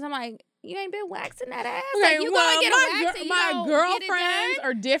girlfriends. I'm like, you ain't been waxing that ass. Okay, Like, you well, gonna get a wax and you my don't get it girlfriends done?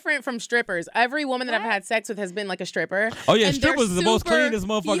 are different from strippers. Every woman that I've had sex with has been like a stripper. Oh, yeah, And strippers they're is the most super- cleanest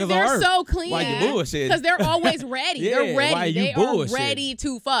motherfuckers on they're earth. so clean. Why you bullshit? Because they're always ready. Yeah, They're ready. why you they bullshit? are ready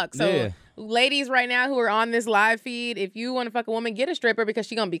to fuck. So, Yeah. ladies right now who are on this live feed, if you want to fuck a woman, get a stripper because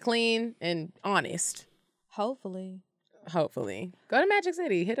she's gonna be clean and honest. Hopefully. Hopefully, go to Magic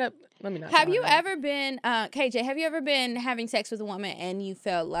City. Hit up. Let me not. Have tell you her that. ever been, KJ? Have you ever been having sex with a woman and you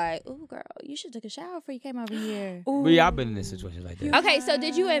felt like, "Ooh, girl, you should take a shower before you came over here"? But yeah, I've been in this situation like that. Okay, so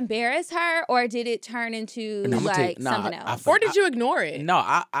did you embarrass her, or did it turn into And I'ma tell you- like nah, something I else? Or did you ignore it? No,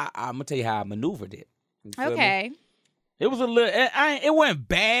 I'm gonna tell you how I maneuvered it. You feel me? Okay. It was a little. It wasn't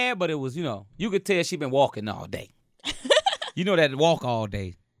bad, but it was. You know, you could tell she been walking all day. You know that walk all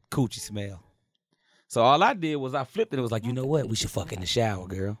day, coochie smell. So all I did was I flipped it. It was like, you know what? We should fuck in the shower,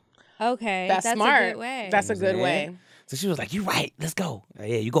 girl. Okay, That's a smart. good way. That's a good Yeah. way. So she was like, you right. Let's go.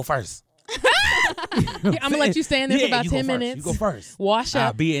 Yeah, you go first. I'm gonna let you stay in there for about you go 10 first. minutes. You go first. Wash I'll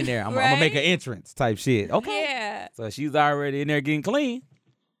up. be in there. I'm gonna make an Right? entrance type shit. Okay. Yeah. So she's already in there getting clean.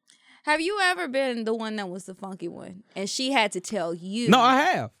 Have you ever been the one that was the funky one, and she had to tell you? No, I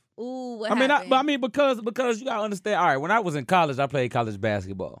have. Ooh, what I mean, happened? because you gotta understand. All right, when I was in college, I played college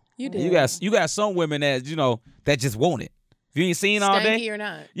basketball. You did. You got some women that that just want it. If you ain't seen all day, Stanky or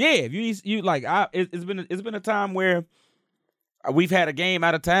not? yeah. If you like, it's been a time where we've had a game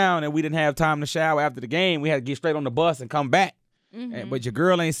out of town and we didn't have time to shower after the game. We had to get straight on the bus and come back. But your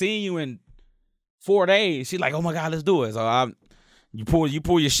girl ain't seen you in 4 days. She's like, oh my God, let's do it. So you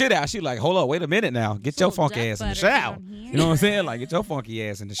pull your shit out. She like, hold on, wait a minute now. Get your Little funky duck ass in the butter shower. down here. You know what I'm saying? Like, get your funky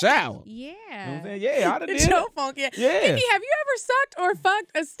ass in the shower. Yeah. You know what I'm saying? Yeah, I done It's did so it. funky. Yeah. Nikki, have you ever sucked or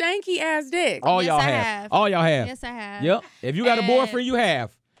fucked a stanky ass dick? All Yes, y'all I have. have. All y'all have. Yes, I have. Yep. If you got a And- boyfriend, you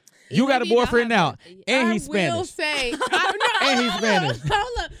have. You got a Maybe you don't boyfriend now, have and he's I will Spanish. say, And he's Spanish.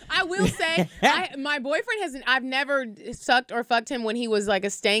 Hold up. I will say, my boyfriend hasn't. I've never sucked or fucked him when he was like a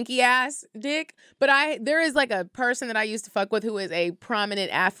stanky ass dick. But there is like a person that I used to fuck with who is a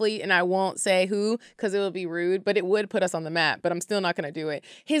prominent athlete, and I won't say who because it would be rude, but it would put us on the map. But I'm still not gonna do it.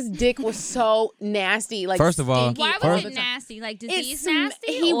 His dick was so nasty. Like, First of all- stinky Why all was the it time. nasty? Like It's disease sm-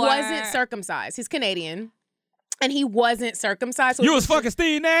 nasty? He or- wasn't circumcised. He's Canadian. And he wasn't circumcised. So You it was fucking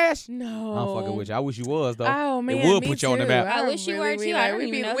Steve Nash? No. I'm fucking with you. I wish you was though. Oh man, it would me put you on the too. map. I wish you were too. I don't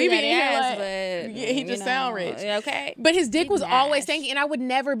even know we who be that in here is, like- but yeah, he just sound rich. Okay. But his dick was always Nash. stanky, and I would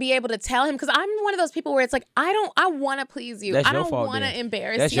never be able to tell him because I'm one of those people where it's like I want to please you. That's I your don't fault want then. to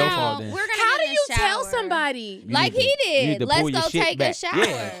embarrass That's you. your Now, fault then. we're gonna How get do in you the tell shower. somebody? You Like need to- he you need did. to Let's pull your go shit take back. a shower.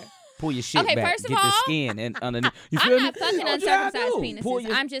 Yeah. Pull your shit Okay, back. first of Get the all, skin and underneath. You I'm feel not me? fucking That's what you gotta uncircumcised do. Pull penises.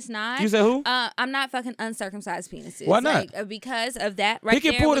 your- I'm just not. You said who? I'm not fucking uncircumcised penises. Why not? Like, because of that right He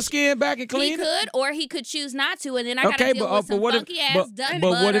can there, pull the which skin back and He clean it. could, or he could choose not to, and then I gotta Okay, deal but, with some but what if- funky ass but- duck but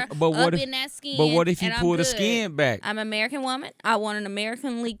what butter if- but what up if- in that skin. But what if he and I'm pull the good. skin back? I'm an American woman. I want an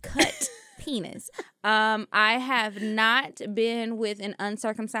Americanly cut penis. I have not been with an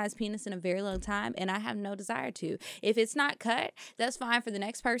uncircumcised penis in a very long time, and I have no desire to. If it's not cut, that's fine for the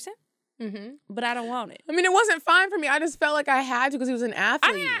next person, but I don't want it. I mean, it wasn't fine for me. I just felt like I had to because he was an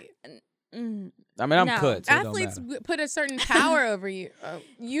athlete. I mean, I'm No. cut. So it don't Athletes matter. put a certain power over you.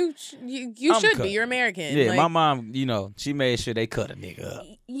 You I'm should cut. be. You're American. Yeah, Like, my mom, she made sure they cut a nigga up.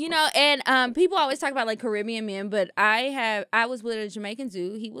 You know, and people always talk about like Caribbean men, but I was with a Jamaican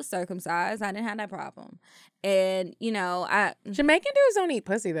dude. He was circumcised. I didn't have that problem. And Jamaican dudes don't eat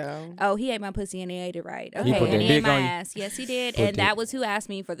pussy though. oh, he ate my pussy and he ate it right. He Okay, put that and he ate dick my on you? ass. Yes, he did. Put And that that- was who asked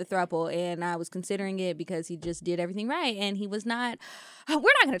me for the throuple, and I was considering it because he just did everything right, and he was not. We're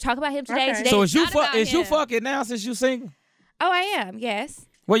not going to talk about him today. Okay. Today So is is you not about is you him. fucking now since you single? Oh, I am. Yes,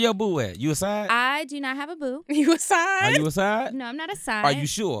 Where your boo at? You aside? I do not have a boo. You Are aside? you aside? No, I'm not a side. Are you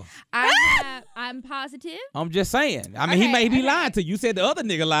sure? I'm positive. I'm just saying. I mean, he Okay, may be okay. lying to you. You said the other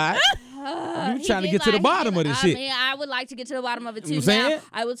nigga lied. You He trying to did get to the lie. bottom of this I shit. mean, I would like to get to the bottom of it too. You know what I'm Now, saying?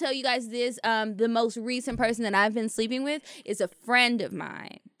 I will tell you guys this: the most recent person that I've been sleeping with is a friend of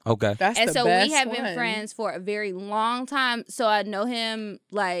mine, Okay. That's and the so best we have one. been friends for a very long time. So I know him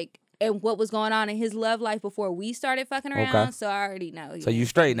like and what was going on in his love life before we started fucking around. Okay. So I already know. So you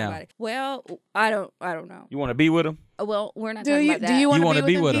straight now? Well, I don't know. You want to be with him? Well, we're not Do talking you about that. do you want wanna to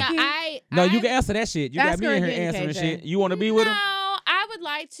be be with with him? him? Yeah, No, you can answer that shit. You got Ask me her in here again, answering KJ. shit. You want to be with him? No, I would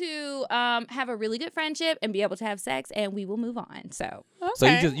like to have a really good friendship and be able to have sex, and we will move on. So So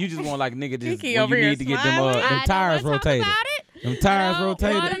you just want like nigga just Kiki when over you here need to get them smiling. I them don't tires wanna talk rotated. about it. Them tires I don't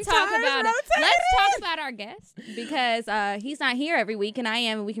rotated. wanna talk Tires about it. rotated. Let's talk about our guest because he's not here every week, and I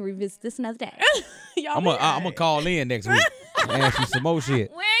am, and we can revisit this another day. I'm gonna call in next week and ask you some more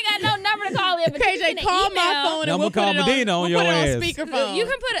shit. We ain't got no number to call in, but you can KJ, send an call my email. phone No, and we'll I'ma call put it Medina on we'll your put it ass. on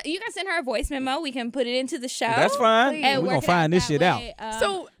speakerphone. You can send her a voice memo. We can put it into the show. That's fine. And We're work gonna it find out this that shit out. way.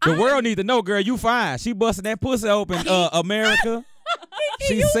 So The world need to know, girl, you fine. She busting that pussy open, America.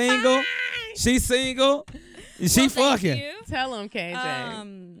 She single. She single. She thank fucking. you. tell him, KJ.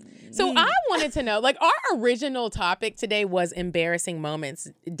 Mm. So I wanted to know, like, our original topic today was embarrassing moments,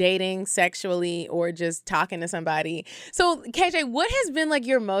 dating sexually or just talking to somebody. So KJ, what has been like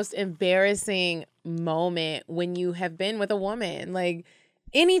your most embarrassing moment when you have been with a woman? Like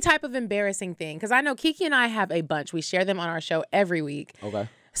any type of embarrassing thing? Because I know Kiki and I have a bunch. We share them on our show every week. Okay.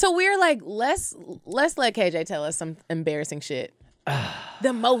 So we're like, let's let KJ tell us some embarrassing shit.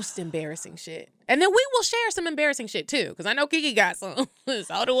 The most embarrassing shit. And then we will share some embarrassing shit too, because I know Kiki got some.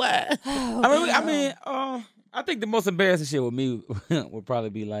 So do I. I think the most embarrassing shit with me would probably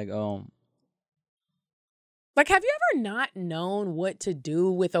be like, Like, have you ever not known what to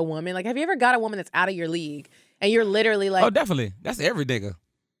do with a woman? Like, have you ever got a woman that's out of your league and you're literally like, oh, definitely. That's every nigga.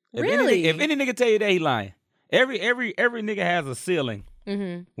 Really? If any nigga tell you that, he lying. Every nigga has a ceiling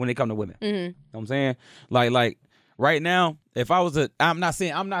when they come to women. You know what I'm saying? Like right now, if I was I'm not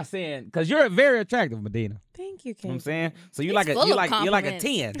saying, because you're very attractive, Medina. thank you, You know what I'm KJ. saying? So full of you're like a compliments.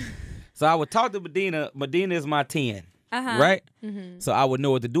 10. So I would talk to Medina. Medina is my 10. Uh-huh. Right? So I would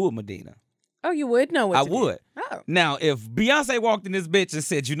know what to do with Medina. Oh, you would know what I to do. would. Oh. Now, if Beyonce walked in this bitch and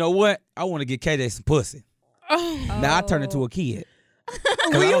said, you know what? I want to get KJ some pussy. Now I turn into a kid.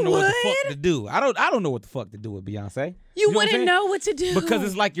 'Cause I don't know what the fuck to do. I don't know what the fuck to do with Beyonce. You know what I'm wouldn't saying? know what to do. Because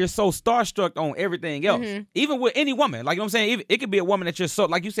it's like you're so starstruck on everything else. Even with any woman. Like, you know what I'm saying? Even, it could be a woman that you're so,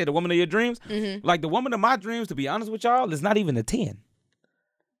 like you said, the woman of your dreams. Like, the woman of my dreams, to be honest with y'all, is not even a 10.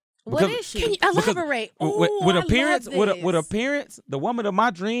 What is she? Can you elaborate? With appearance, I love with this. appearance, the woman of my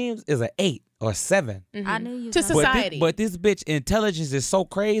dreams is an 8 or 7. I knew you. To was gonna- society. But this bitch intelligence is so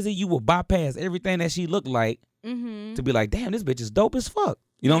crazy, you will bypass everything that she looked like to be like, damn, this bitch is dope as fuck.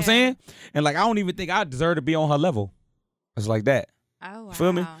 You know what I'm saying? And like, I don't even think I deserve to be on her level. It's like that. Oh, wow.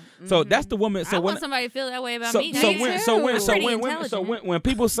 Feel me? So that's the woman. So I when want somebody to feel that way about so, me. so Too. when I'm pretty intelligent. when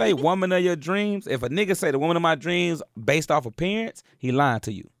people say woman of your dreams, if a nigga say the woman of my dreams based off appearance, he lying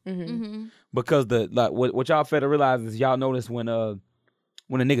to you. Because what y'all fail to realize is y'all notice when a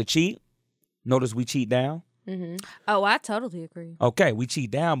nigga cheat, notice we cheat down. Oh, I totally agree. Okay, we cheat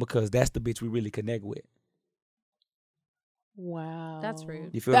down because that's the bitch we really connect with. Wow. That's rude.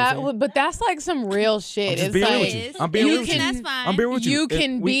 You feel what I'm saying? But that's like some real shit. I'm just It's being real like with you. It is. I'm being You real with you. can- That's fine. I'm being real with you. you If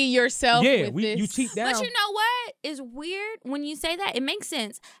can we- be yourself Yeah, with you this. cheat down. But you know what is weird when you say that? It makes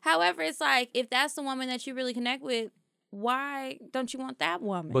sense. However, it's like if that's the woman that you really connect with, why don't you want that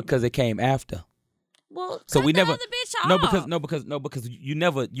woman? Because it came after. well, So cut we the never other bitch off. no because you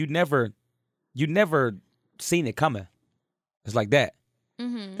never seen it coming. It's like that.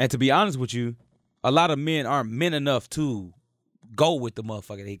 And to be honest with you, a lot of men aren't men enough to go with the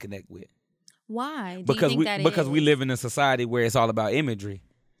motherfucker they connect with. Why? Do you Because think we is? live in a society where it's all about imagery.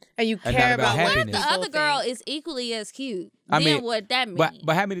 And you And care not about about What if happiness. the people other think. girl is equally as cute? I then mean, what that mean?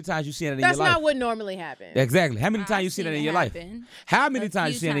 But how many times you seen it in That's your life? not what normally happens. Exactly. How many times I've you seen it seen in it your life? happen How many a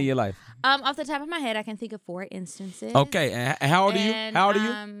times you few seen it in your life? Off the top of my head, I can think of 4 instances. Okay, and how old are you? And, How old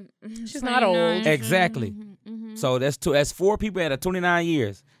are you? She's not old. 29. Exactly. So that's 4 people out of 29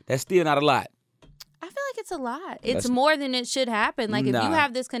 years. That's still not a lot. I feel like it's a lot. It's That's- more than it should happen. Like if Nah. you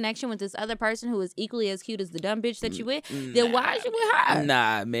have this connection with this other person who is equally as cute as the dumb bitch that you with, then why is you with her?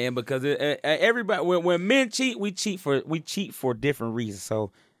 Nah, man, because everybody when men cheat, we cheat for different reasons.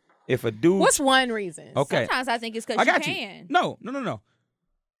 So if a dude, What's one reason? okay, Sometimes I think it's because I you got can. you. No.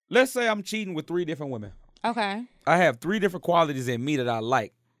 Let's say I'm cheating with 3 different women. Okay. I have 3 different qualities in me that I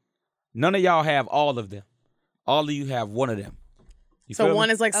like. None of y'all have all of them. All of you have one of them. You So feel one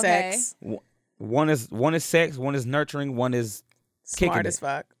me? is like Okay. sex. One is sex. One is nurturing. One is kicking Smart it. as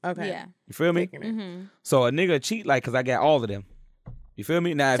fuck. Okay. Yeah. You feel me? Kicking it. So a nigga cheat like because I got all of them. You feel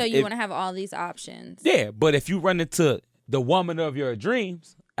me? Now, So if, you want to have all these options. yeah, but if you run into the woman of your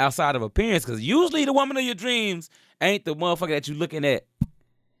dreams outside of appearance, because usually the woman of your dreams ain't the motherfucker that you looking at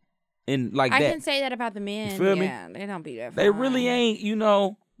in like I that. can say that about the men. feel me? Yeah, they don't be that. They really ain't,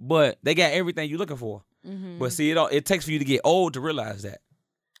 but they got everything you're looking for. But see, it takes for you to get old to realize that.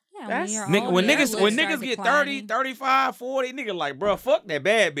 Yeah, When niggas get 30, 35, 40, nigga like, bro, fuck that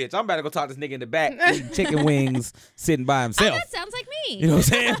bad bitch. I'm about to go talk to this nigga in the back eating chicken wings, sitting by himself. Oh, that sounds like me. You know what I'm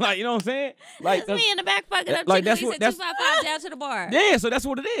saying? Like, you know what I'm saying? Like That's me in the back fucking up like, chicken that's wings what- at 255 down to the bar. Yeah, so that's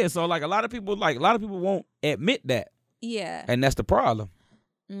what it is. So like a lot of people won't admit that. Yeah. And that's the problem.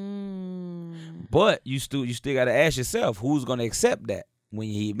 But you still gotta ask yourself, who's gonna accept that when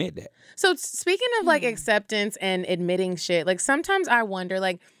you admit that? So speaking of like acceptance and admitting shit, like sometimes I wonder,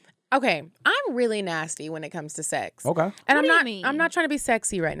 like, okay, I'm really nasty when it comes to sex. Okay. And What do you mean? I'm not trying to be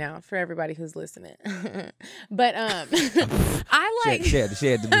sexy right now for everybody who's listening. But I like She had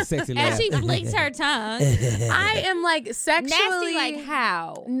to do sexy laugh. As she flicks her tongue. I am like sexually Nasty like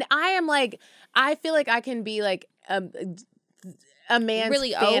how? I am like I feel like I can be like a man's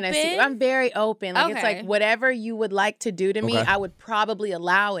Really fantasy. open? I'm very open. Like it's Okay. like whatever you would like to do to me, Okay. I would probably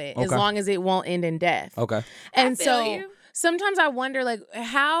allow it as Okay. long as it won't end in death. Okay. And feel so you. sometimes I wonder like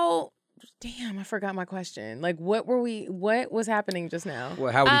how damn, I forgot my question. Like what was happening just now?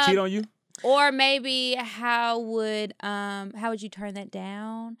 Well, how would he cheat on you? Or maybe how would you turn that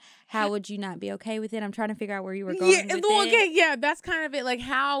down? How would you not be okay with it? I'm trying to figure out where you were going with it. Okay, yeah, that's kind of it. Like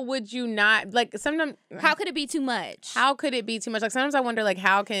how would you not like sometimes How could it be too much? how could it be too much? Like sometimes I wonder like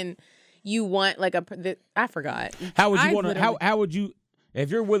how can you want like I forgot. How would you I want to? literally- How would you? If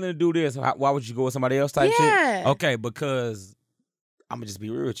you're willing to do this, why would you go with somebody else type Yeah. shit? Okay, because I'm gonna just be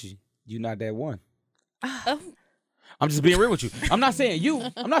real with you. You're not that one. Oh, I'm just being real with you. I'm not saying you.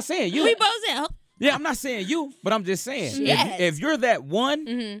 I'm not saying you. we both said, Yeah, I'm not saying you, but I'm just saying Yes. if you're that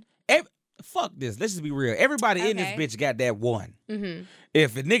one, fuck this. Let's just be real. Everybody in this Okay. bitch got that one.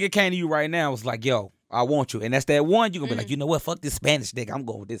 If a nigga came to you right now, and was like, "Yo, I want you," and that's that one, you gonna be like, "You know what? Fuck this Spanish nigga. I'm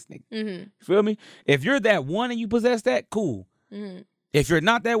going with this nigga." You feel me? If you're that one and you possess that, cool. If you're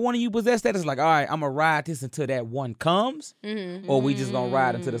not that one and you possess that, it's like, all right, I'm gonna ride this until that one comes, or we just gonna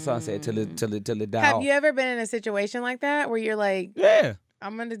ride until the sunset till it die Have off. you ever been in a situation like that where you're like, Yeah.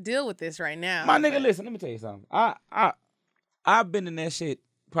 I'm gonna deal with this right now? My nigga, listen, let me tell you something. I've been in that shit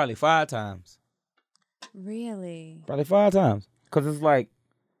probably 5 times. really? Probably 5 times. Cause it's like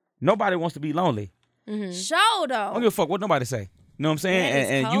nobody wants to be lonely. Show I don't though. give a fuck what nobody say. You know what I'm saying? That is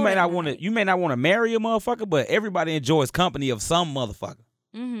And you cold may at not want to. night. You may not want to marry a motherfucker, but everybody enjoys company of some motherfucker.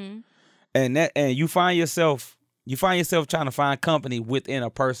 And you find yourself trying to find company within a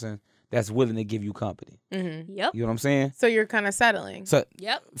person that's willing to give you company. Yep. You know what I'm saying? So you're kind of settling. So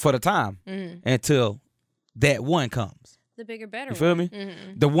Yep. for the time until that one comes. The bigger, better. You feel me?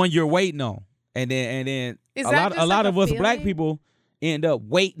 The one you're waiting on, and then Is a that lot just a lot like of a us black feeling? people end up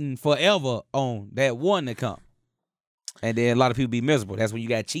waiting forever on that one to come, and then a lot of people be miserable. That's when you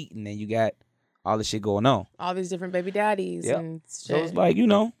got cheating and you got all this shit going on. All these different baby daddies Yep. and shit. So it's like,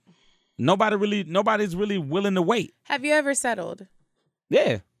 nobody's really willing to wait. Have you ever settled,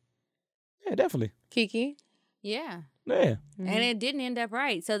 Yeah, definitely. Kiki? Yeah. Yeah, And it didn't end up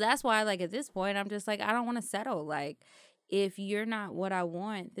right. So that's why, like, at this point, I'm just like, I don't want to settle. Like, if you're not what I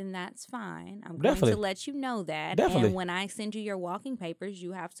want, then that's fine. I'm going Definitely. to let you know that. Definitely. And when I send you your walking papers,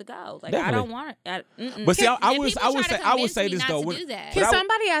 you have to go. Like, Definitely. I don't want it. but see, I And would people try to I would convince say me this not though. to when- do that. Can but I-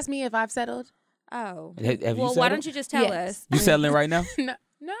 somebody ask me if I've settled? Oh. Have you well, why settled? don't you just tell Yes. us? You settling right now?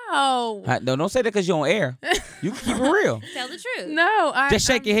 No. Don't say that because you're on air. You can keep it real. Tell the truth. No. Just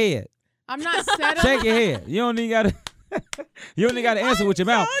shake your head. I'm not settling. Shake your head. You don't even gotta. You only got to answer with your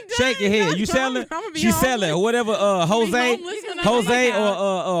mouth. Shake your head. You selling? I'ma be She's homeless. selling. Whatever. Jose, homeless when I Jose, come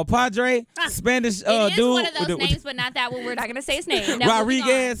out. or Padre, Spanish It is dude. one of those with the- names, but not that one. We're not going to say his name. Now, moving on.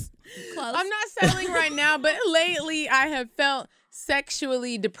 Rodriguez. Close. I'm not settling right now, but lately I have felt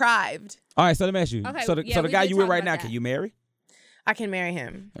sexually deprived. All right. So let me ask you. Okay, So the yeah, we guy did you with talk right about now, that. can you marry? I can marry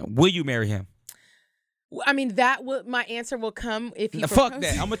him. Will you marry him? I mean, my answer will come if he Fuck proposes.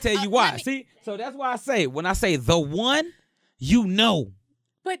 that. I'm gonna tell you why. See. So that's why I say when I say the one, you know.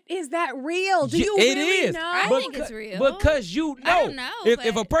 But is that real? Do Yeah, you it really is. know? I think it's real. Because you know. I don't know, If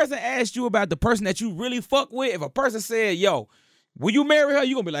a but- person asked you about the person that you really fuck with, if a person said, yo, will you marry her?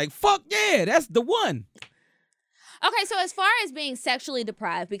 You gonna be like, fuck yeah, that's the one. Okay, so as far as being sexually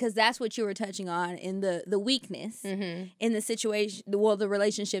deprived, because that's what you were touching on in the weakness in the situation, the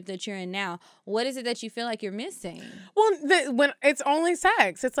relationship that you're in now, what is it that you feel like you're missing? Well, when it's only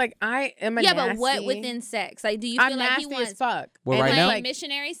sex, it's like I am a Yeah, nasty. but what within sex? Like, do you feel I'm like nasty he wants as fuck. Well, And right it's now? like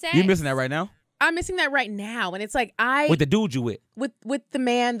missionary sex? You missing that right now? I'm missing that right now, and it's like With the dude you with. with the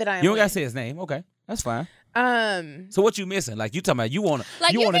man that I am. You don't gotta with. say his name. Okay. That's fine. Um, So what you missing? Like you talking about you want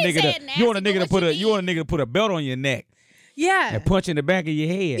Like, you a can nigga say to it you want a nasty, nigga but to put what a you you want a nigga to put a belt on your neck yeah. and punch in the back of your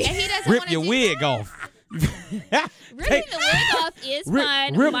head. And he doesn't Rip wanna your do wig that? off. Ripping the wig off is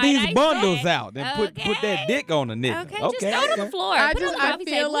fun. Rip might these I bundles say. out and put that dick on the nigga. Okay, just go to the floor. I Put it on the I coffee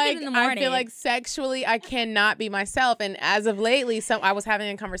feel table. We'll get like it in the I morning. feel like sexually I cannot be myself. And as of lately, I was having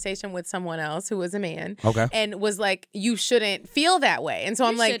a conversation with someone else who was a man. Okay. And was like, you shouldn't feel that way. And so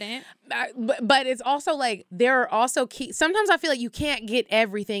I'm like, shouldn't. but it's also like there are also key. Sometimes I feel like you can't get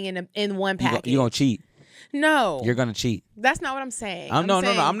everything in one package. You gonna cheat. No, You're gonna cheat. that's not what I'm saying. No.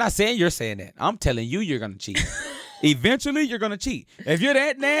 saying, I'm not saying you're saying that. I'm telling you're gonna cheat. Eventually, you're gonna cheat. If you're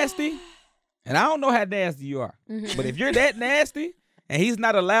that nasty, and I don't know how nasty you are, but if you're that nasty and he's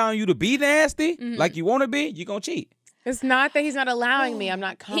not allowing you to be nasty like you want to be, you're gonna cheat. It's not that he's not allowing me. I'm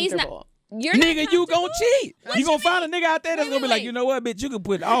not He's comfortable. not. You're not Nigga, you gonna cheat. You gonna find a nigga out there that's Wait, gonna be like, wait. you know what, bitch, you can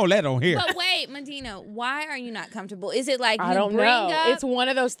put all that on here. But wait, Medina, why are you not comfortable? Is it like I you don't bring know. up? It's one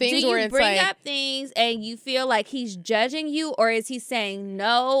of those things do where you it's bring like up things and you feel like he's judging you, or is he saying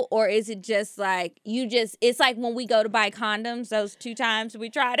no, or is it just like it's like when we go to buy condoms those 2 times we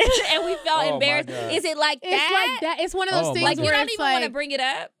tried it and we felt Oh, my embarrassed. God. Is it like it's that? like that. It's one of those Oh, my things Like you where don't it's even like want to bring it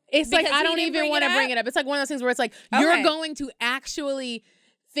up. it's like because I he don't didn't even bring want to it bring up? it up. It's like one of those things where it's like Okay. you're going to actually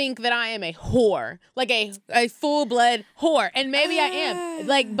think that I am a whore, like a full blood whore, and maybe I am.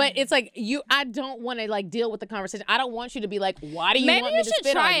 Like, but it's like I don't want to like deal with the conversation. I don't want you to be like, why do you Maybe want you me to should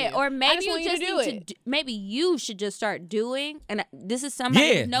spit try on it, you? or I maybe just you want just you to do need it. to. Maybe you should just start doing. And this is somebody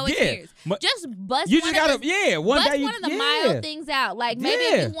Yeah, with no yeah. experience. But Just bust. You one just of gotta, the, one bust day you, one of the yeah. mild things out. Like maybe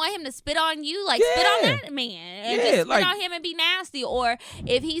Yeah. if you want him to spit on you, like spit on Yeah. that man and Yeah, just spit like- on him and be nasty. Or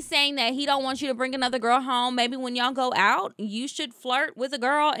if he's saying that he don't want you to bring another girl home, maybe when y'all go out, you should flirt with a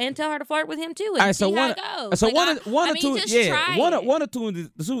girl and tell her to flirt with him too, and All right, see so how one, it goes. so Like, one I or mean, two, just yeah, try one it. or two,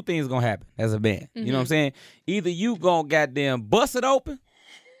 the two things gonna happen as a man. You know what I'm saying? Either you gonna goddamn bust it open.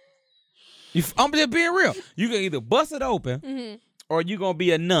 I'm just being real. You can either bust it open, or you gonna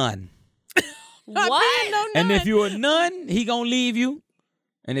be a nun. What? And if you're a nun, he gonna leave you.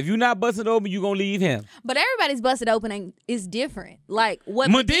 And if you're not busted open, you gonna leave him. But everybody's busted open and is different. Like what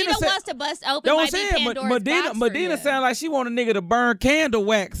Medina Medina said- wants to bust open Know what I'm might be saying? Pandora's box for Medina him. sound like she want a nigga to burn candle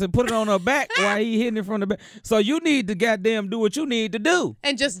wax and put it on her back while he hitting it from the back. So you need to goddamn do what you need to do.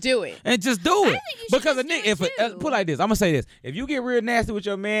 And just do it. And just do it. think you should Because a just do nigga, it if too. put like this, I'm gonna say this: if you get real nasty with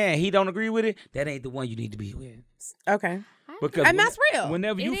your man and he don't agree with it, that ain't the one you need to be with. Okay. Because And that's real.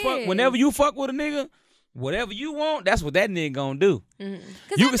 Whenever It whenever is. you fuck with a nigga, whatever you want, that's what that nigga gonna do. 'Cause You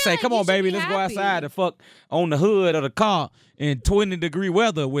I can feel say, like "Come you on, should baby, be let's go happy. outside and fuck on the hood of the car in 20-degree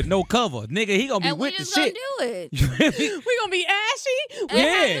weather with no cover." Nigga, he gonna be And we with the just gonna shit. do it. We gonna be ashy. And Yeah,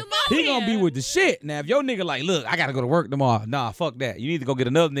 have he gonna be pneumonia. with the shit. Now, if your nigga like, look, I gotta go to work tomorrow. Nah, fuck that. You need to go get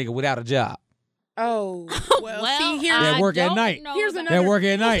another nigga without a job. Oh well. Well, see, here's That I work at don't night. know Here's about- another. That work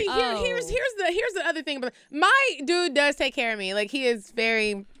at Well, night. see, Oh. here's the other thing about my dude does take care of me. Like he is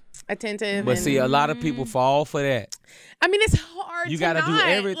very attentive. But and, see, a lot of people fall for that. I mean, it's hard. You to gotta do not,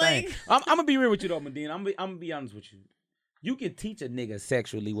 everything. like- I'm gonna be real with you though, Medina. I'm gonna be honest with you. You can teach a nigga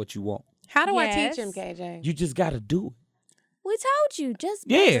sexually what you want. How do I Yes. teach him, KJ? You just gotta do it. We told you, just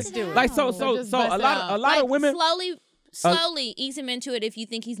Yeah, bust it like out. so Just a bust it lot out. of women. slowly ease him into it if you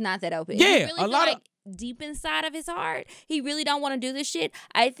think he's not that open. Yeah, If you really a feel lot of- like deep inside of his heart, he really don't want to do this shit.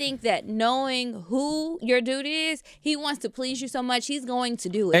 I think that knowing who your dude is, he wants to please you so much, he's going to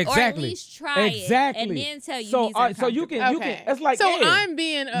do it, Exactly. or at least try Exactly. it, and then tell you So, he's so you can Okay. It's like so yeah. I'm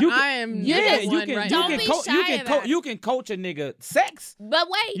being. You can- I am. Yeah, the you one can. right Don't now. be shy about it. You can coach a nigga sex. But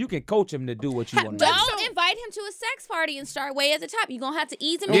wait, You can coach him to do what you want to do. don't invite him to a sex party and start way at the top. You're gonna have to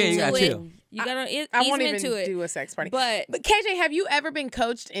ease him Yeah, you into gotta it. chill. You gotta ease I him won't even into it. do a sex party. But KJ, have you ever been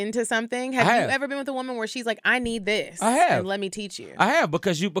coached into something? I Have have. you ever been with a woman where she's like, "I need this"? I have. And let me teach you. I have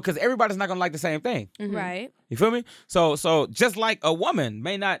because everybody's not gonna like the same thing. right. You feel me? So just like a woman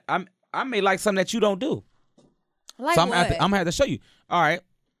may not, I may like something that you don't do. Like So I'm what? gonna have to show you. All right.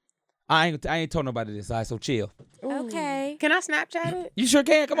 I ain't told nobody this. All right, so chill. Okay. Can I Snapchat it? You sure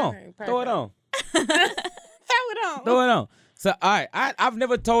can. Come on, Alright, throw it perfect. on. Throw it on. Throw it on. So all right, I've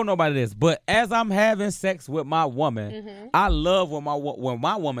never told nobody this, but as I'm having sex with my woman, I love when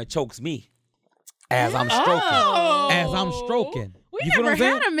my woman chokes me as I'm stroking. Oh. As I'm stroking. We You feel what never I'm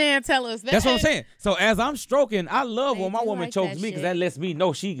saying? had a man tell us that. That's what I'm saying. So as I'm stroking, I love They when my do woman like chokes that me because shit. that lets me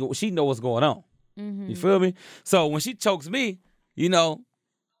know she know what's going on. You feel me? So when she chokes me, you know,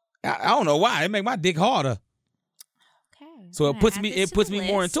 I don't know why it make my dick harder. Okay. So I'm it gonna puts add me this to more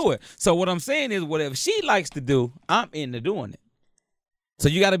the list. into it. So what I'm saying is whatever she likes to do, I'm into doing it. So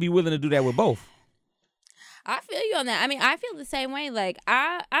you got to be willing to do that with both. I feel you on that. I mean, I feel the same way. Like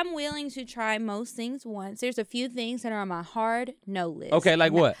I'm willing to try most things once. There's a few things that are on my hard no list. Okay,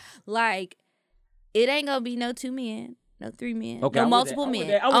 like what? Like it ain't gonna be no 2 men, No 3 men. Okay, no I'm with multiple that.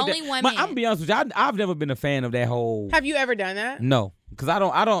 men. I'm with Only that. one But man. I'm gonna be honest with you. I've never been a fan of that whole. Have you ever done that? No, because I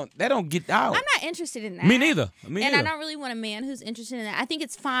don't. That don't get out. I'm not interested in that. Me neither. And I don't really want a man who's interested in that. I think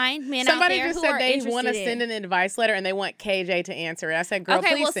it's fine. Men Somebody out there just who said are they interested want to in. send an advice letter and they want KJ to answer it. I said, girl, Okay,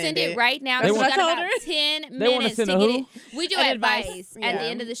 please we'll send it right now. That's We what I got told about her. 10 They wanna minutes send to a get who? it. We do An advice advice, at yeah. the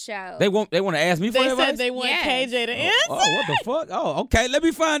end of the show. They want to ask me for They advice. said they want Yes. KJ to answer. Oh, what the fuck? Oh, okay. Let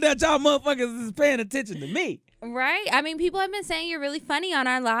me find out y'all motherfuckers is paying attention to me. Right? I mean, people have been saying you're really funny on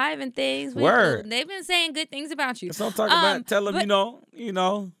our live and things. Word. They've been saying good things about you. So I'm talking about. Tell them, you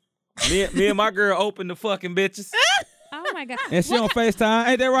know. Me and my girl open the fucking bitches, Oh my God. and she on FaceTime.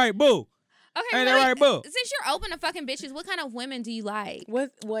 Ain't that right, boo? Okay, Ain't that really, right, boo? since you're open to fucking bitches, what kind of women do you like?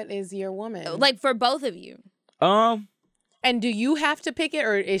 What is your woman? Like for both of you. And do you have to pick it,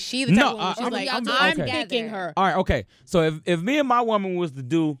 or is she the type No, of woman she's I'm- like, I'm- I'm okay. picking her? All right, okay. So if me and my woman was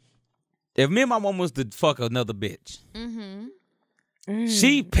to fuck another bitch,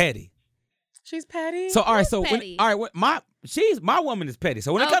 she petty. She's petty. So all right, so petty? my woman is petty.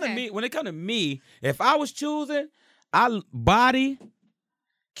 So when it come to Okay. me, if I was choosing, body,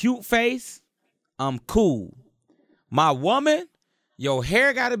 cute face, I'm cool. My woman, your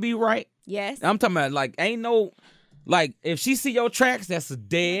hair gotta be right. Yes. I'm talking about like ain't no like if she see your tracks, that's a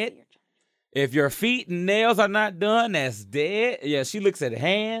dead. If your feet and nails are not done, that's dead. Yeah, she looks at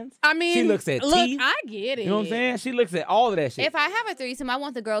hands. I mean, she looks at look, teeth. I get it. You know what I'm saying? She looks at all of that shit. If I have a threesome, I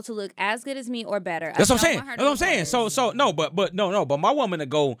want the girl to look as good as me or better. That's what I'm I saying. don't want her That's what I'm to saying. look So no, but my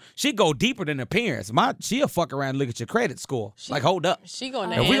woman she go deeper than appearance. She'll fuck around and look at your credit score. Like, hold up. She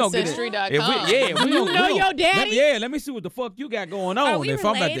going If to we gonna get it- ancestry.com. you know your daddy? Let me see what the fuck you got going on. Are we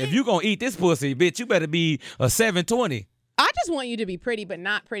related? If you gonna eat this pussy, bitch, you better be a 720. I just want you to be pretty, but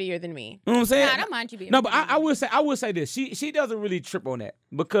not prettier than me. You know what I'm saying? Nah, I don't mind you being No, but pretty. I will say this. She doesn't really trip on that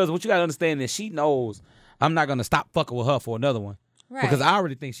because what you gotta understand is she knows I'm not gonna stop fucking with her for another one. Right. Because I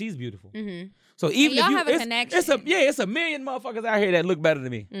already think she's beautiful. Mm-hmm. So even y'all if you have a it's connection. it's a million motherfuckers out here that look better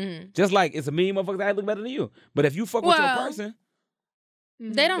than me. Mm-hmm. Just like it's a million motherfuckers out here that look better than you. But if you fuck with your Well, person,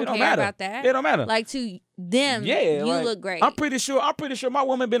 They don't it don't care matter. about that. It don't matter. Like to them, Yeah, you like, look great. I'm pretty sure my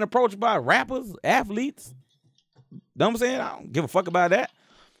woman been approached by rappers, athletes. Know what I'm saying? I don't give a fuck about that.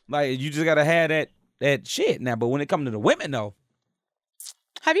 Like you just gotta have that shit now. But when it comes to the women though,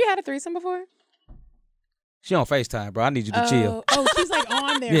 Have you had a threesome before? she on FaceTime, bro. I need you to chill. Oh, she's like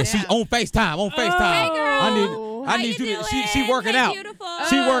on there. Yeah, now. she on FaceTime. On FaceTime. Hey, girl. I How need you you to doing? she working Hey, out. beautiful.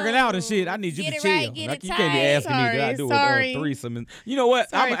 She working out and shit. I need you Get to it chill. right, get it You can't be tight. asking me did I do Sorry. a threesome. And you know what?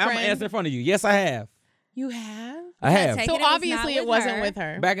 Sorry, I'm gonna friend. answer in front of you. Yes, I have. You have? I have. take So it was obviously not it with wasn't her. with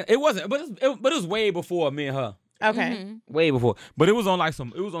her. It wasn't, but it was way before me and her. Okay. Way before. But it was on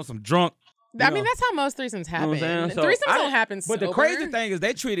some drunk. I mean, that's how most threesomes happen. You know what I'm saying? So Threesomes I- don't happen But the sober. crazy thing is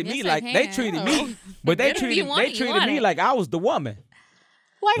they treated Yes, me they like can. they treated me, but they If you treated want it, you want me it. like I was the woman.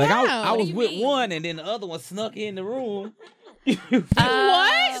 Like Like how? I was you with mean? one and then the other one snuck in the room.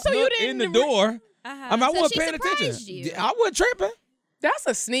 What? So you Snuck didn't in the door. I mean, I So wasn't she paying attention. surprised you. I wasn't tripping. That's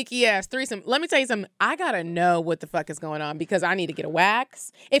a sneaky ass threesome. Let me tell you something. I gotta know what the fuck is going on because I need to get a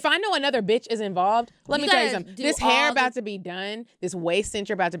wax. If I know another bitch is involved, let You me tell you gotta something. do This all hair the- about to be done. This waist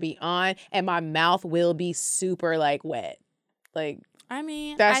cincher about to be on, and my mouth will be super like wet. Like I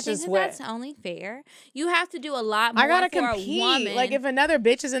mean, That's I think just that wet. that's only fair. You have to do a lot more I gotta for compete. a woman. Like if another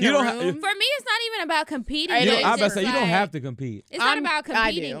bitch is in You the don't have- room, For me, it's not even about competing. I but know, it's I about to just say you don't like- have to compete. It's not I'm- about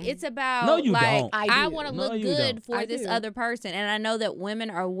I competing. do. It's about No, you like don't. I I do. want to No, look you good don't. for I this do. other person, and I know that women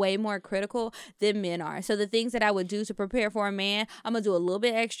are way more critical than men are. So the things that I would do to prepare for a man, I'm gonna do a little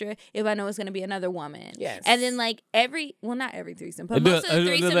bit extra if I know it's gonna be another woman. Yes. And then like not every threesome, but A most of the little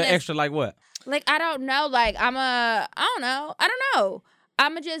threesome that's extra like what? like I don't know, like I don't know.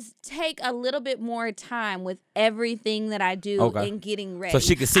 I'm gonna just take a little bit more time with everything that I do Okay. in getting ready. So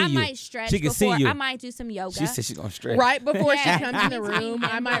she can see I you. might stretch She can see before. you. I might do some yoga. She said she's gonna stretch. right before she Yeah. comes in the room,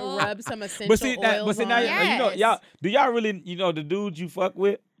 I might Simple. rub some essential But see, oils now on. Yes. y'all really the dudes you fuck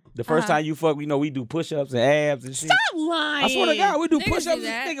with. The first time you fuck, we do push-ups and abs and shit. Stop lying. I swear to God, we do Niggas do push-ups.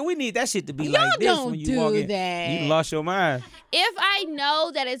 that. Nigga, we need that shit to be Y'all like this don't when you do walk in. that. You lost your mind. If I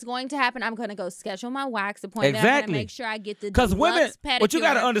know that it's going to happen, I'm gonna go schedule my wax appointment. I'm Exactly. gonna make sure I get the Because women, deluxe pedicure. what you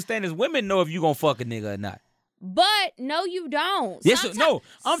gotta understand is women know if you gonna fuck a nigga or not. But no, you don't. Yes, Sometimes, no,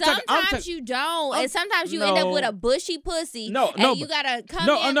 I'm talking- sometimes you don't, and sometimes you end no. up with a bushy pussy. No, and you but- gotta come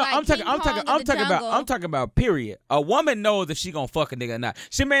No, in no, like I'm talking King Kong of the jungle. I'm talking about period. A woman knows if she gonna fuck a nigga or not.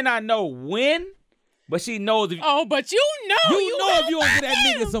 She may not know when, But she knows if Oh, but you know if you don't get that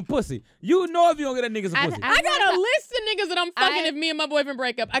nigga some pussy. You know if you don't get that nigga some pussy. I got a list of niggas that I'm fucking if me and my boyfriend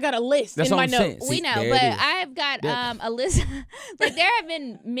break up. I got a list in my notes. We know, but I've got a list. Like there have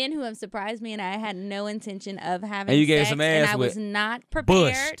been men who have surprised me, and I had no intention of having. And you sex, gave some ass and I was not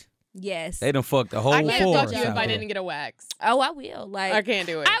prepared. Bushed. Yes. They done fucked the whole I can't forest fuck you if out I there. didn't get a wax. Oh, I will. Like I can't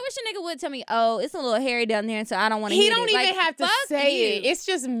do it. I wish a nigga would tell me, "Oh, it's a little hairy down there, so I don't want to." He hit don't it. even Like, have to fuck say it. you. It's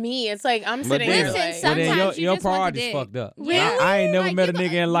just me. It's like I'm But sitting then, here. Listen, Like, well, then sometimes your you just want the priorities dick. fucked up. Really? I ain't never Like, met a you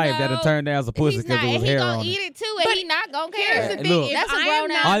nigga in life that'll no, turn down some pussy He's because not. it was He hair gonna on eat it. it too, and he not gonna care. here's the Look. thing. If That's a I am grown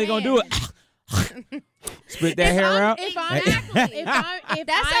not, ass All you gonna do is spit that hair out. if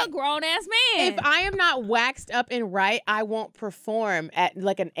That's a grown ass man. If I am not waxed up and right, I won't perform at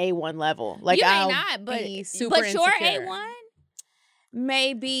like an A1 level. Like you I'll may not, but be super your insecure. A1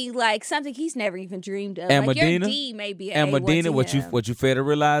 may be like something he's never even dreamed of. And like Medina- your D may be And A1 Medina, to what you him. fail to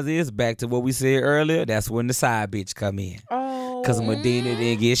realize is back to what we said earlier. That's when the side bitch come in. Oh, Cause Medina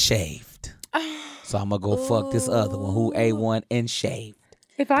didn't get shaved. So I'm gonna go fuck this other one who A1 and shaved.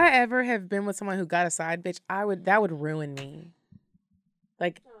 if I ever have been with someone who got a side bitch, that would ruin me.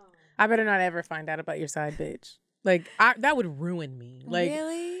 Like, I better not ever find out about your side bitch. Like, that would ruin me. Like,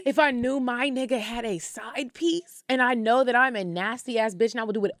 Really? if I knew my nigga had a side piece and I know that I'm a nasty ass bitch and I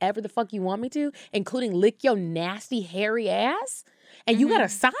would do whatever the fuck you want me to, including lick your nasty hairy ass, and you got a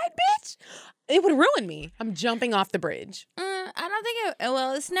side bitch, it would ruin me. I'm jumping off the bridge. I don't think it.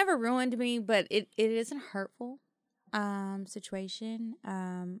 Well, it's never ruined me, but it isn't hurtful. Situation.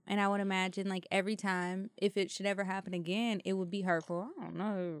 And I would imagine like every time if it should ever happen again, it would be hurtful. I don't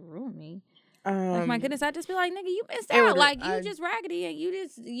know, it would ruin me. Like my goodness, I'd just be like, nigga, you missed out. Like you just raggedy and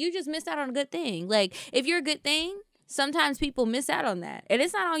you just missed out on a good thing. Like if you're a good thing, sometimes people miss out on that. And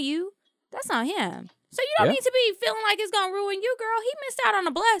it's not on you. That's on him. So you don't need to be feeling like it's gonna ruin you, girl. He missed out on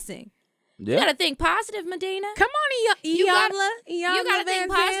a blessing. You gotta think positive, Medina. Come on, You gotta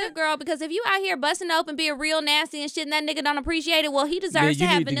think positive, girl, because if you out here busting open, being real nasty and shit, and that nigga don't appreciate it, well, he deserves to you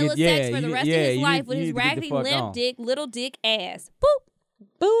have need to vanilla get- sex yeah, for the you- rest yeah, of his you life need- with you his need to get the raggedy fuck limp on. dick, little dick ass.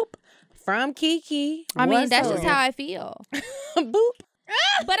 Boop. Boop. From Kiki. I mean, What's that's up? just how I feel. Boop.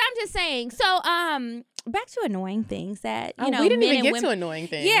 But I'm just saying. So, back to annoying things that you know. we didn't men even and get women, to annoying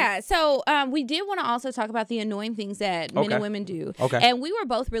things. Yeah, so we did want to also talk about the annoying things that men Okay. and women do. Okay. And we were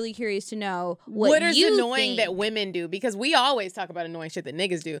both really curious to know What is you annoying think. that women do? Because we always talk about annoying shit that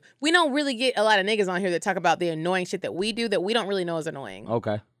niggas do. We don't really get a lot of niggas on here that talk about the annoying shit that we do that we don't really know is annoying.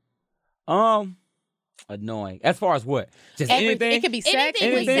 Okay. Annoying. As far as what? Just Everything. anything? It could be sex, Anything it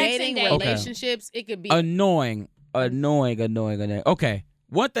could with be sex dating, and dating. relationships. It could be Annoying. Okay.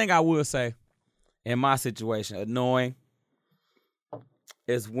 One thing I will say in my situation, annoying,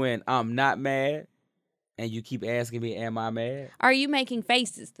 is when I'm not mad and you keep asking me, am I mad? Are you making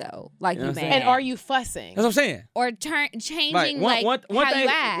faces though, like You know you what I'm mad? saying? and are you fussing? That's what I'm saying. or changing Like, one how thing, you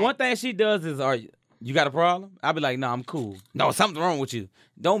act? one thing she does is, you got a problem? I'll be like, no, I'm cool. No, something's wrong with you.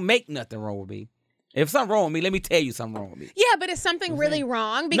 Don't make nothing wrong with me. If something wrong with me, let me tell you something wrong with me. Yeah, but is something really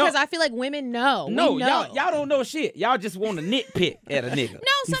wrong? Because I feel like women know. No, We know. y'all don't know shit. Y'all just want to nitpick at a nigga. No,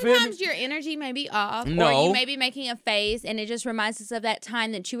 You feel me? sometimes your energy may be off, or No. you may be making a face, and it just reminds us of that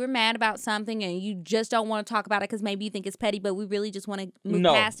time that you were mad about something, and you just don't want to talk about it because maybe you think it's petty, but we really just want to move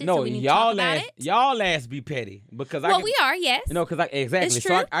past it. So we need to talk about it. Y'all ass be petty because Well, we are, yes. You know, because exactly. It's So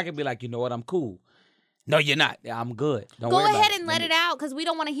true. I can be like, you know what, I'm cool. No, you're not. I'm good. Don't Go worry about ahead and let me- it out because we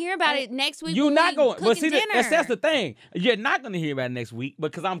don't want to hear about it next week. You're when not we going. But cooking see, dinner. that's the thing. You're not going to hear about it next week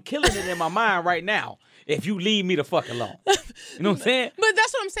because I'm killing it in my mind right now. If you leave me the fuck alone, you know what I'm saying? But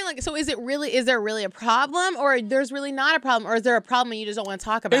that's what I'm saying. Like, so is there really a problem, or there's really not a problem, or is there a problem and you just don't want to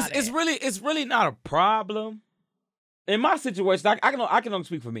talk about it? It's really not a problem. In my situation, I can only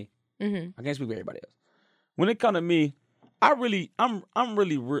speak for me. Mhm. I can't speak for everybody else. When it comes to me, I'm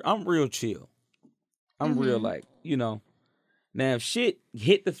real chill. I'm real like, you know. Now if shit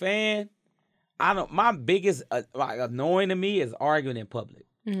hit the fan, my biggest like annoying to me is arguing in public.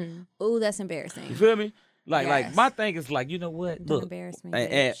 Ooh, that's embarrassing. You feel me? Like Yes. my thing is like, you know what? Don't Look, embarrass me,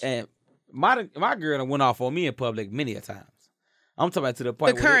 and, bitch. and my girl done went off on me in public many a times. I'm talking about to the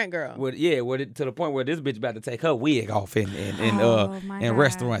point The where current girl. to the point where this bitch about to take her wig off in my God.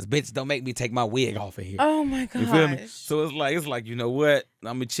 restaurants. Bitch, don't make me take my wig off in here. Oh my gosh. You feel me? So it's like, you know what?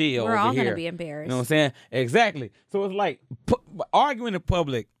 I'm gonna chill We're over all here. gonna be embarrassed. You know what I'm saying? Exactly. So it's like arguing in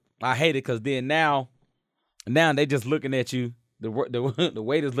public. I hate it because then now they just looking at you. The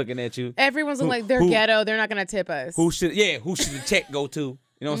waiter's looking at you. Everyone's like, they're ghetto. They're not gonna tip us. Who should the check go to?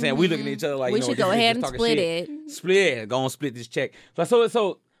 You know what I'm saying? We looking at each other like, We you know, should this go bitch ahead just and talking split shit. it. Split, go and split this check.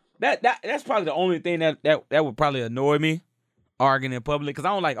 So that's probably the only thing that would probably annoy me, arguing in public, because I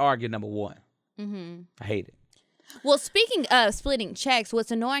don't like arguing, number one. I hate it. Well, speaking of splitting checks,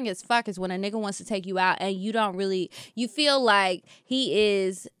 what's annoying as fuck is when a nigga wants to take you out and you feel like he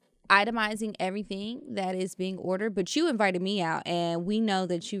is itemizing everything that is being ordered, but you invited me out and we know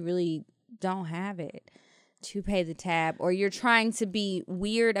that you really don't have it to pay the tab, or you're trying to be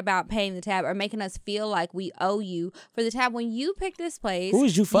weird about paying the tab or making us feel like we owe you for the tab when you picked this place. Who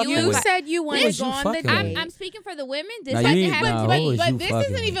is you fucking You with? said you wanted to go on the fucking with? date. I'm speaking for the women. This Now, doesn't you ain't- happen nah, to who me. is But you this fucking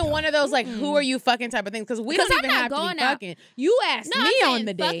isn't with, even though? one of those like, who are you fucking type of things, because we 'Cause don't I'm even not have to going be out. fucking. You asked No, me I'm on saying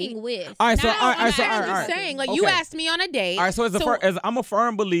the date. fucking with. All right, so No, all right, I'm so all right, actually all right. Saying like you Okay. asked me on a date. All right, so I'm a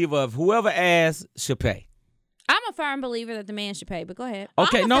firm believer of whoever asks should pay. I'm a firm believer that the man should pay, but go ahead.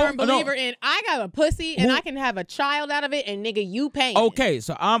 Okay, I'm a firm believer in I got a pussy and I can have a child out of it, and nigga, you paying. Okay,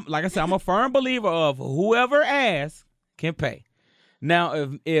 so I'm a firm believer of whoever asks can pay. Now,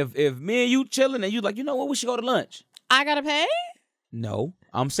 if me and you chilling and you like, you know what, we should go to lunch. I gotta pay. No,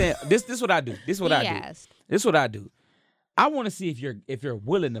 I'm saying this what I do. This is what I do. asked. This is what I do. I want to see if you're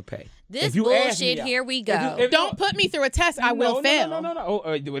willing to pay. This If you ask me bullshit, out. here we go. If- Don't put me through a test. I will fail. No.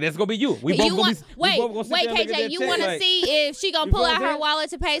 Oh, that's gonna be you. We You both want, gonna be. wait, we both gonna sit there and look at KJ, that you check want to like- see if she gonna You pull know out what I'm her saying? wallet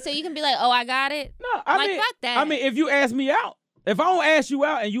to pay so you can be like, oh, I got it? No, I Like, mean, fuck that. I mean, if you ask me out, if I don't ask you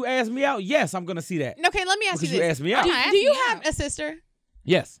out and you ask me out, yes, I'm gonna see that. Okay, let me ask Because you you this. asked me out. I'm Do you asking have you a sister?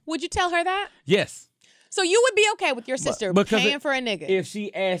 Yes, Would you tell her that? yes. So you would be okay with your sister because paying it- for a nigga? If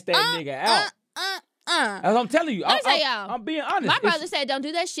she asked that nigga out, Uh. as I'm telling you, Let me tell y'all. I'm being honest. My If brother she- said, don't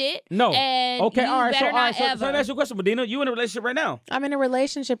do that shit. No. And Okay. you All right. So, better all right. not So, ever. so that's your question, Medina. You in a relationship right now? I'm in a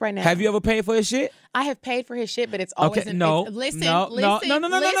relationship right now. Have you ever paid for his shit? I have paid for his shit, but it's always Okay, no, listen, no, listen, no, listen, no, no,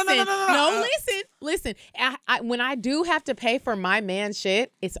 no, no, no, no, no, no, no. listen. When I do have to pay for my man's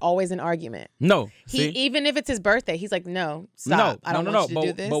shit, it's always an argument. No. Even if it's his birthday, he's like, "No, stop. I don't want you to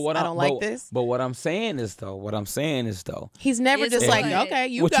do this. I don't like this." But what I'm saying is though, He's never It's just like, what? "Okay,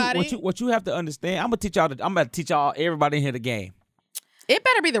 you got it." What you have to understand, I'm gonna teach y'all everybody in here the game. It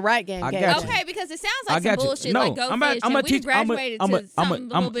better be the right game. I Gage. got you. Okay, because it sounds I like got some you. bullshit No, like Go Fish. I'm and we teach. graduated to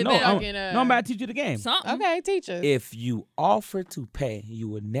something a little bit better. I'm about to teach you the game. Something. Okay, teach us. If you offer to pay, you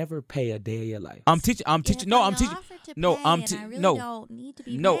will never pay a day of your life. I'm teaching. No, I'm teaching. No, I'm teaching. No, don't need to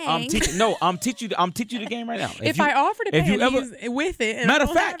be no, paying. I'm teaching. No, I'm teaching you the game right now. If I offer to pay, if you and ever- he's with it. And Matter I of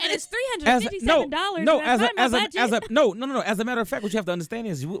don't fact, have And it- it's $357. No, That's not my budget. no. As a matter of fact, what you have to understand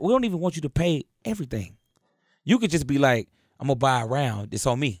is we don't even want you to pay everything. You could just be like, I'm gonna buy a round. It's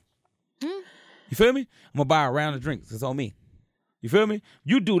on me. You feel me? I'm gonna buy a round of drinks. It's on me. You feel me?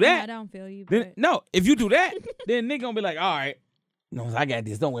 You do No, that. I don't feel you. Then, but- no, if you do that, then nigga gonna be like, all right, no, I got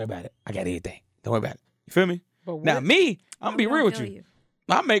this. Don't worry about it. I got everything. Don't worry about it. You feel me? But Now what- me, I'm No, be I don't real with feel you.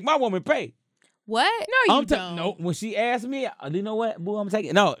 I make my woman pay. What? No, you I'm don't. No, when she asked me, you know what, boo, I'm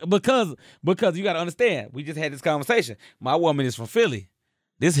taking no, because you gotta understand. We just had this conversation. My woman is from Philly.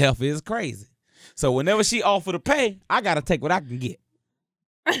 This heifer is crazy. So whenever she offer to pay, I gotta take what I can get.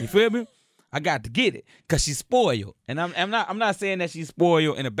 You feel me? I got to get it because she's spoiled, and I'm not saying that she's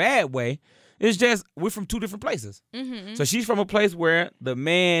spoiled in a bad way. It's just we're from two different places. Mm-hmm. So she's from a place where the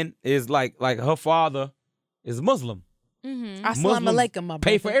man is like her father is Muslim. Mm-hmm. Assalamu Muslims alaikum, my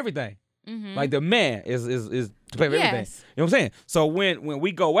pay for brother. everything. Mm-hmm. Like the man is to pay for everything. Yes. You know what I'm saying? So when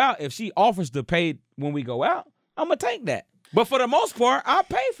we go out, if she offers to pay when we go out, I'm gonna take that. But for the most part, I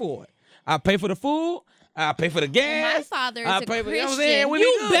pay for it. I pay for the food. I pay for the gas. My father is I a pay for, you know what I'm Christian. saying? We be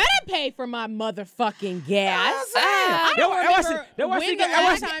You good. better pay for my motherfucking gas. I don't remember when the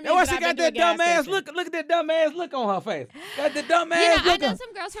last time That's why is she I've got been to a that gas dumb ass station. look. Look at that dumb ass look on her face. Got the dumb You ass know, I look know on.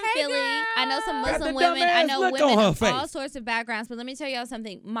 some girls from Hey, Philly. I know some Got Muslim the dumb women. I ass know look women on her of all face. sorts of backgrounds. But let me tell y'all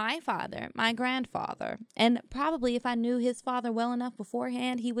something. My father, my grandfather, and probably if I knew his father well enough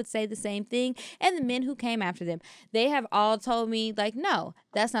beforehand, he would say the same thing. And the men who came after them, they have all told me, like, no,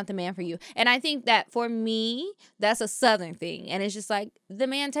 that's not the man for you. And I think that for me, that's a Southern thing. And it's just like the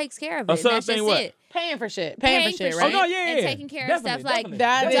man takes care of it. A And Southern that's thing just what? it. Paying for shit. Paying for shit, for right? Oh, no, yeah, and yeah. taking care Definitely, of stuff. Like, definitely.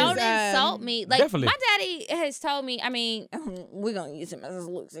 That is, don't insult me. Like, Definitely. my daddy has told me, I mean, we're going to use him as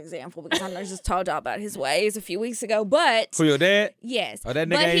Luke's example because I just told y'all about his ways a few weeks ago. But, For your dad? yes. Oh, that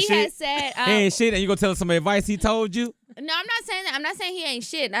nigga but ain't he shit? has said, He ain't shit, and you gonna tell us some advice he told you? no, I'm not saying that. I'm not saying he ain't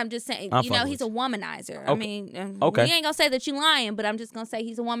shit. I'm just saying, I'm you know, fucking he's a with womanizer. I Okay. mean, Okay. we ain't gonna say that you lying, but I'm just gonna say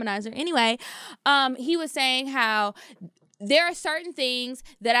he's a womanizer. Anyway, he was saying how there are certain things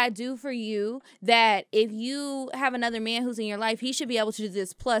that I do for you that if you have another man who's in your life, he should be able to do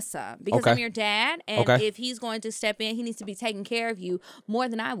this plus some because Okay. I'm your dad, and Okay. if he's going to step in, he needs to be taking care of you more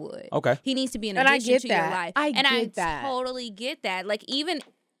than I would. Okay. He needs to be an And I addition get to that. your life. I and I get that. totally get that. Like even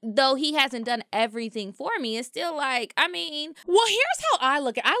though he hasn't done everything for me, it's still like, I mean. Well, here's how I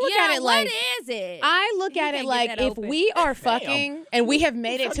look at it. I look at it like. What is it? I look at it like if we are fucking and we have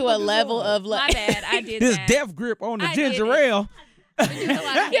made it to a level of like. My bad, I did This that. death grip on the ginger ale. God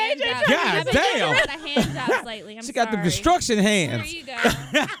damn. damn. A lot of hand jobs lately. I'm She got the sorry. construction hands. Here you go.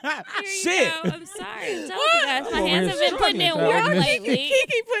 Here Shit. you go. I'm sorry. I told you guys. My hands have been putting in struggling. work lately.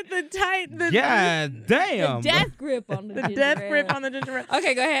 Kiki put the God damn. Death grip on the ginger death ale. grip on the ginger ale.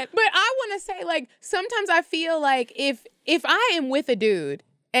 Okay, go ahead. But I want to say, like, sometimes I feel like if I am with a dude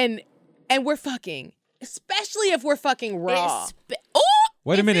and we're fucking, especially if we're fucking raw.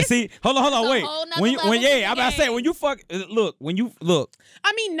 Wait a minute. See, hold on, wait. whole nother When level to I'm the about to say game. when you fuck, look.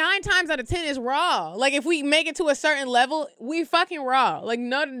 I mean, 9 times out of 10 is raw. Like, if we make it to a certain level, we fucking raw. Like,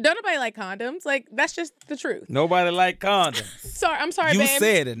 don't nobody like condoms. Like, that's just the truth. Nobody like condoms. Sorry, I'm sorry, You babe.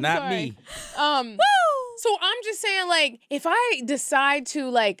 said it, I'm not sorry. me. So I'm just saying, like, if I decide to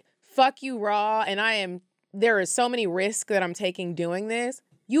like fuck you raw, and there is so many risks that I'm taking doing this,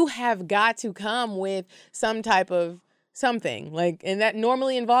 you have got to come with some type of something, like, and that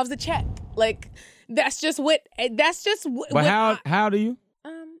normally involves a check. Like, that's just what. But how do you?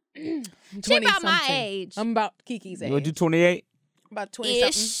 She about my age. I'm about Kiki's age. You 28? About 20 something.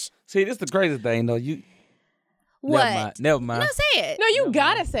 Ish. See, this is the crazy thing though. You What? Never mind. No, say it. No, you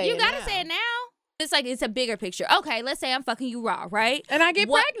gotta say it. You gotta now. say it now. It's like it's a bigger picture. Okay, let's say I'm fucking you raw, right? And I get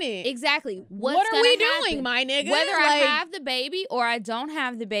pregnant. Exactly. What are gonna we happen? doing, my nigga? Whether I Like- have the baby or I don't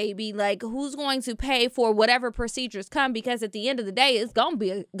have the baby, like who's going to pay for whatever procedures come? Because at the end of the day, it's gonna be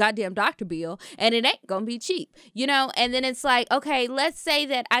a goddamn doctor bill, and it ain't gonna be cheap, you know. And then it's like, okay, let's say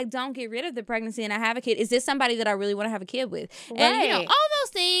that I don't get rid of the pregnancy and I have a kid. Is this somebody that I really want to have a kid with? And you know, Right. all those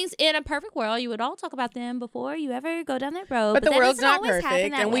things in a perfect world, you would all talk about them before you ever go down that road. But the that world's doesn't not always happen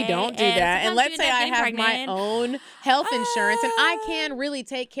perfect, that and we way. don't do that. And sometimes let's you say end up I getting have my pregnant. own health insurance, and I can really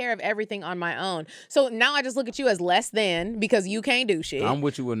take care of everything on my own. So now I just look at you as less than because you can't do shit. I'm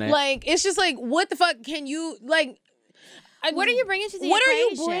with you on that. Like, it's just like, what the fuck can you, like... What are you bringing to the What are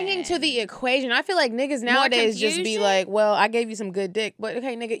equation? you bringing to the equation? I feel like niggas nowadays just be confusion? like, well, I gave you some good dick, but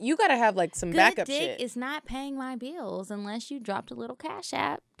okay, nigga, you gotta have like some Good backup dick shit. is not paying my bills unless you dropped a little Cash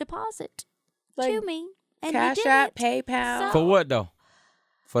App deposit Like, to me. And Cash you did App, it. PayPal. For what though?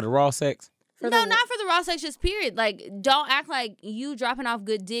 For the raw sex? For No, the- not for the raw sex, just period. Like, don't act like you dropping off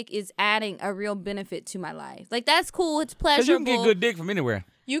good dick is adding a real benefit to my life. Like, that's cool. It's Because you pleasurable. can get good dick from anywhere.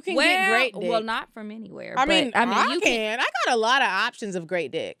 You can get great dick. Well, not from anywhere. I mean, you I can. I got a lot of options of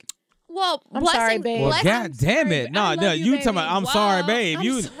great dick. Well, I'm sorry, blessing- babe. Well, blessing- god damn it. I No, love no, you, you baby. talking about I'm sorry, Whoa, babe. I'm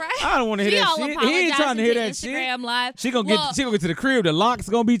You sorry. I don't want to hear She that all shit. He ain't trying to hear that shit. Instagram Live. She gonna Well, get to the crib, the lock's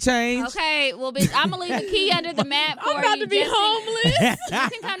gonna be changed. Okay, well, bitch, I'm gonna leave the key under the mat for you. I'm about to be just in- homeless. You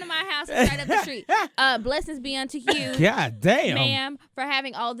can come to my house and right up the street. Blessings be unto you, God damn. ma'am, for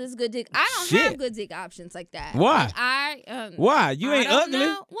having all this good dick. I don't Shit. have good dick options like that. Why? Like, Why? You I ain't don't ugly.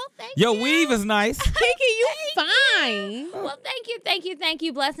 know. Well, thank Your you. weave is nice. Kiki, you fine. Well, thank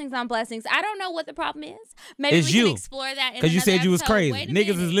you. Blessings on blessings. I don't know what the problem is. Maybe It's we you. can explore that. Because you said you was crazy. Wait a Niggas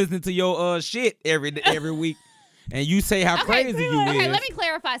is minute. listening to your shit every week. And you say how crazy you Okay, is. let me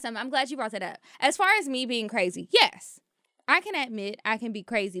clarify something. I'm glad you brought that up. As far as me being crazy, yes, I can admit I can be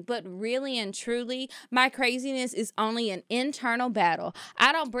crazy, but really and truly, my craziness is only an internal battle.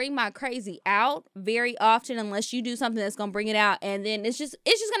 I don't bring my crazy out very often unless you do something that's gonna bring it out, and then it's just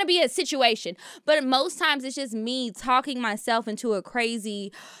gonna be a situation. But most times it's just me talking myself into a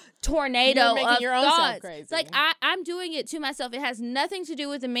crazy tornado You're making of your own self thoughts. crazy. Like I'm doing it to myself. It has nothing to do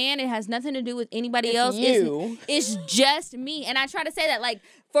with the man. It has nothing to do with anybody It's else. you. It's just me. And I try to say that, like,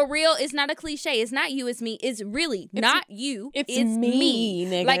 for real, it's not a cliche. It's not you, it's me. It's really not you. it's me,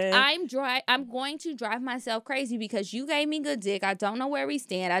 nigga. Like, I'm going to drive myself crazy because you gave me good dick. I don't know where we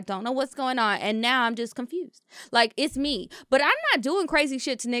stand. I don't know what's going on. And now I'm just confused. Like, it's me. But I'm not doing crazy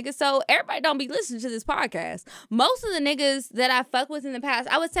shit to niggas. So everybody don't be listening to this podcast. Most of the niggas that I fuck with in the past,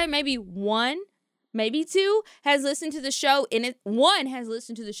 I would say maybe one, maybe two has listened to the show, and one has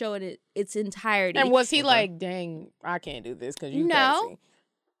listened to the show in its entirety. And was he like, dang, I can't do this because you No. crazy?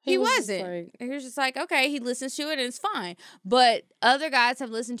 He was just wasn't. like- He was just like, okay, he listens to it and it's fine. But other guys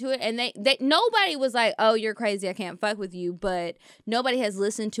have listened to it, and they nobody was like, oh, you're crazy, I can't fuck with you. But nobody has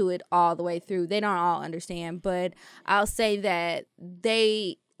listened to it all the way through. They don't all understand. But I'll say that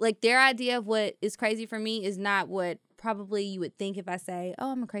their idea of what is crazy for me is not what probably you would think if I say,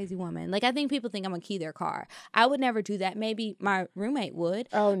 oh, I'm a crazy woman. Like, I think people think I'm gonna key their car. I would never do that. Maybe my roommate would.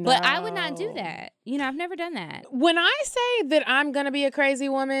 Oh, no. But I would not do that. You know, I've never done that. When I say that I'm going to be a crazy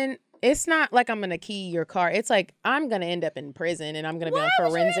woman, It's not like I'm going to key your car. It's like I'm going to end up in prison and I'm going to be on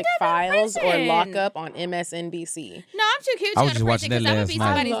Forensic Files or lock up on MSNBC. No, I'm too cute I to was go to just prison watching because that I'm going last to be night.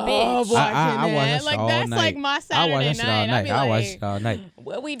 somebody's bitch. I watched that Like, all that's night. like my Saturday I watched that all night. night. I watched it all night.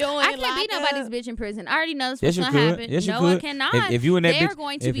 What we doing? I can't be lock nobody's up? bitch in prison. I already know this Yes, what's you going to could. happen. Yes, you No, could. I cannot. If you in that They're bitch-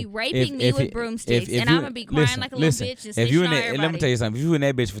 going to be raping me if- with if- broomsticks, if and you- I'm going to be crying like a little bitch and if you snitching in on that, let me everybody. tell you something. If you in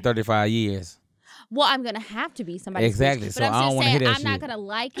that bitch for 35 years, Well, I'm going to have to be somebody's Exactly, bitch. so But I'm I don't just wanna saying, hear that I'm not shit. going to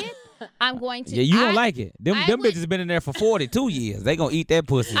like it. I'm going to. yeah, you I- gonna like it. Them I would- bitches been in there for 42 years. They gonna eat that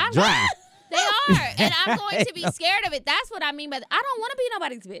pussy I'm dry. They are, and I'm going to be scared of it. That's what I mean by I don't want to be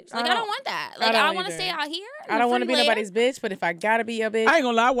nobody's bitch. Like I don't want that. Like I don't want to either. stay out here. I don't want to be nobody's bitch, but if I got to be your bitch. I ain't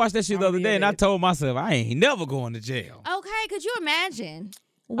gonna lie. I watched that shit the I'll other be day, a and I bitch. told myself I ain't never going to jail. Okay, could you imagine?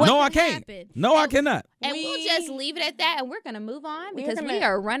 No, I could can't. happen? No, I cannot. And we'll just leave it at that, and we're gonna move on because we gonna-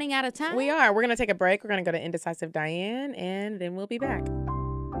 are running out of time. We are. We're going to take a break. We're going to go to Indecisive Diane, and then we'll be back.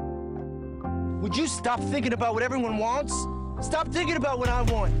 Would you stop thinking about what everyone wants? Stop thinking about what I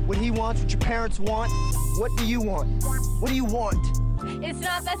want, what he wants, what your parents want. What do you want? What do you want? It's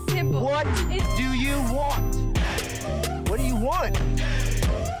not that simple. What do you want? What do you want?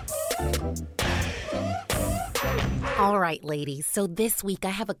 All right, ladies. So this week I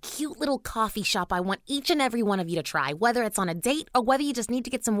have a cute little coffee shop I want each and every one of you to try. Whether it's on a date or whether you just need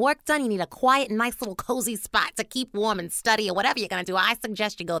to get some work done, you need a quiet, nice little cozy spot to keep warm and study or whatever you're going to do. I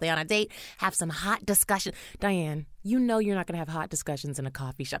suggest you go there on a date, have some hot discussion. Diane, you know you're not going to have hot discussions in a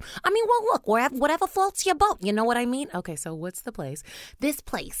coffee shop. I mean, well, look, whatever floats your boat. You know what I mean? Okay, so what's the place? This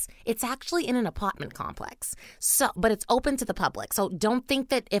place, it's actually in an apartment complex. But it's open to the public. So don't think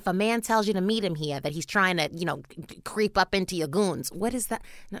that if a man tells you to meet him here that he's trying to, creep up into your goons. What is that?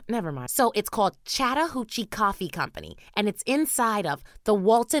 No, never mind. So it's called Chattahoochee Coffee Company, and it's inside of the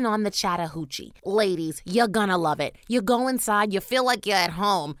Walton on the Chattahoochee. Ladies, you're gonna love it. You go inside, you feel like you're at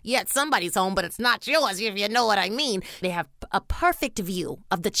home. You're at somebody's home, but it's not yours, if you know what I mean. They have a perfect view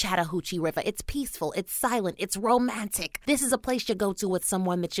of the Chattahoochee River. It's peaceful, it's silent, it's romantic. This is a place you go to with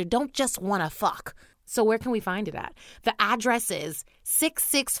someone that you don't just want to fuck. So where can we find it at? The address is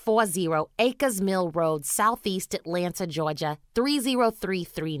 6640 Acres Mill Road, Southeast Atlanta, Georgia,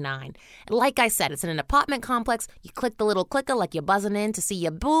 30339. Like I said, it's in an apartment complex. You click the little clicker like you're buzzing in to see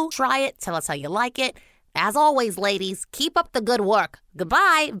your boo. Try it. Tell us how you like it. As always, ladies, keep up the good work.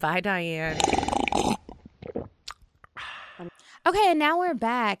 Goodbye. Bye, Diane. Okay, and now we're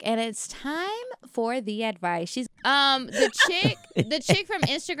back, and it's time for the advice. She's the chick from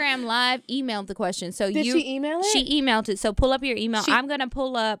Instagram Live emailed the question. So Did she email it? She emailed it. So pull up your email. I'm gonna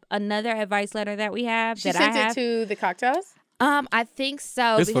pull up another advice letter that we have. She that sent I have. it to the cocktails? I think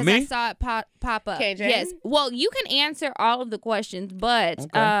so This for because me? I saw it pop up. KJ? Yes. Well, you can answer all of the questions, but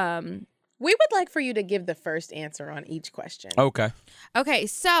We would like for you to give the first answer on each question. Okay. okay,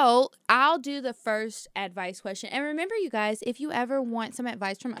 so I'll do the first advice question. And remember, you guys, if you ever want some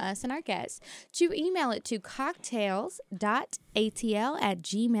advice from us and our guests, to email it to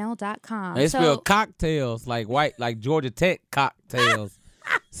cocktails.atl@gmail.com. They spell cocktails like white, like Georgia Tech cocktails.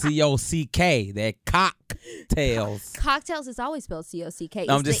 COCK. They're cocktails. Cocktails is always spelled COCK.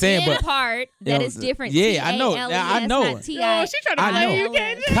 I'm It's just the saying, end but part that is different. Yeah, I know. T-A-L-E-S, I know. not T-I- she trying to I play you, know.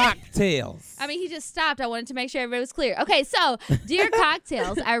 KJ. Cocktails. I mean, he just stopped. I wanted to make sure everybody was clear. Okay, so, dear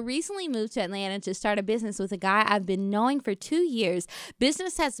Cocktails, I recently moved to Atlanta to start a business with a guy I've been knowing for 2 years.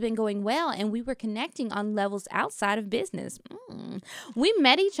 Business has been going well, and we were connecting on levels outside of business. We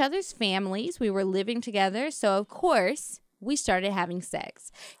met each other's families. We were living together, so of course, we started having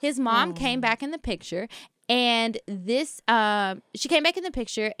sex. His mom came back in the picture. And she came back in the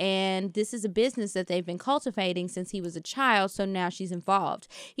picture, and this is a business that they've been cultivating since he was a child, so now she's involved.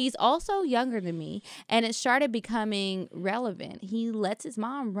 He's also younger than me, and it started becoming relevant. He lets his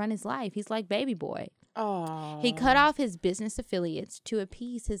mom run his life. He's like baby boy. Oh. He cut off his business affiliates to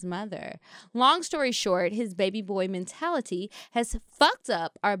appease his mother. Long story short, his baby boy mentality has fucked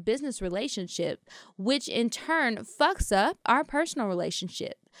up our business relationship, which in turn fucks up our personal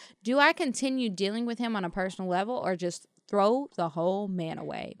relationship. Do I continue dealing with him on a personal level or just throw the whole man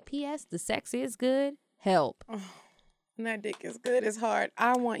away? P.S. The sex is good. Help. And that dick is good as hard.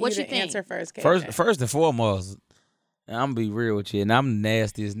 I want What you you to think? answer first, KJ. First and foremost, I'm gonna be real with you, and I'm the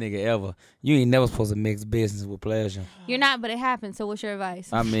nastiest nigga ever. You ain't never supposed to mix business with pleasure. You're not, but it happened. So what's your advice?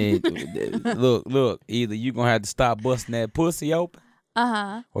 I mean, look. Either you gonna have to stop busting that pussy open,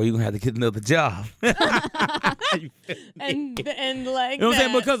 or you gonna have to get another job. And like You know what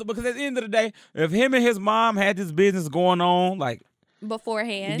I'm saying? Because at the end of the day, if him and his mom had this business going on, like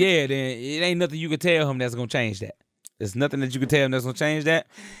Beforehand. yeah, then it ain't nothing you can tell him that's gonna change that. There's nothing that you can tell him that's gonna change that.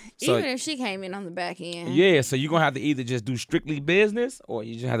 So, Even if she came in on the back end. yeah, so you're gonna have to either just do strictly business or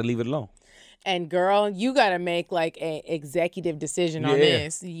you just have to leave it alone. And girl, you gotta make like a executive decision on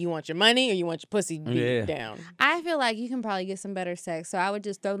this. You want your money or you want your pussy beat down? I feel like you can probably get some better sex, so I would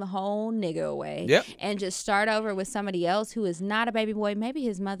just throw the whole nigga away. Yep. And just start over with somebody else who is not a baby boy. Maybe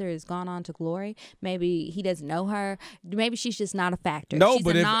his mother has gone on to glory. Maybe he doesn't know her. Maybe she's just not a factor. No, she's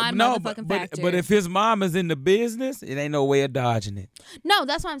but a non-motherfucking factor. but if his mom is in the business, it ain't no way of dodging it. No,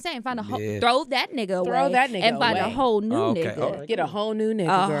 that's what I'm saying. Find a throw that nigga away. Throw that nigga and find away. a whole new nigga. Right, Get a whole new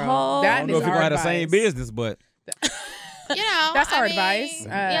nigga, girl. whole- That I don't know is if you're our gonna have the same advice. business, but You know, That's our I mean,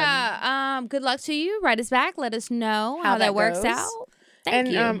 advice. Good luck to you. Write us back. Let us know how that works goes. out. Thank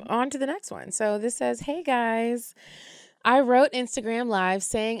you. On to the next one. So this says, "Hey guys, I wrote Instagram Live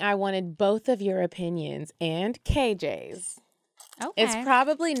saying I wanted both of your opinions and KJ's. Okay. It's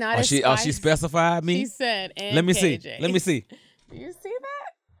probably not as she specified me. She said, and Let me KJ. see. Let me see. Do you see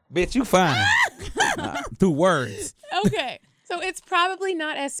that? Bitch, you fine. Through words. Okay. So it's probably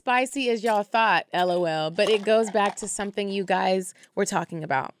not as spicy as y'all thought, LOL, but it goes back to something you guys were talking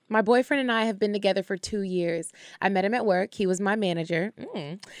about. My boyfriend and I have been together for 2 years. I met him at work. He was my manager.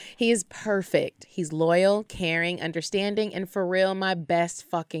 He is perfect. He's loyal, caring, understanding, and for real, my best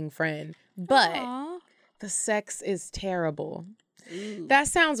fucking friend. But the sex is terrible. That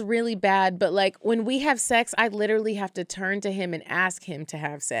sounds really bad, but like when we have sex, I literally have to turn to him and ask him to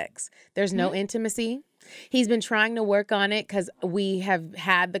have sex. There's no intimacy. He's been trying to work on it because we have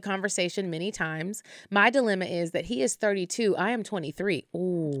had the conversation many times. My dilemma is that he is 32. I am 23.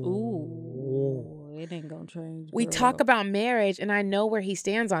 Ooh. It ain't gonna change. We talk about marriage, and I know where he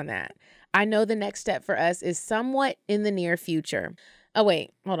stands on that. I know the next step for us is somewhat in the near future. Oh,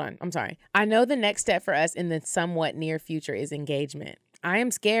 wait, hold on. I'm sorry. I know the next step for us in the somewhat near future is engagement. I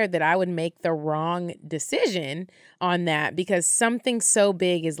am scared that I would make the wrong decision on that because something so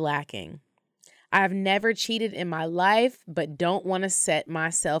big is lacking. I've never cheated in my life, but don't want to set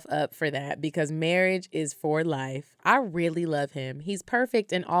myself up for that because marriage is for life. I really love him. He's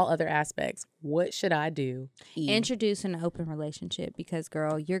perfect in all other aspects. What should I do? Introduce an open relationship because,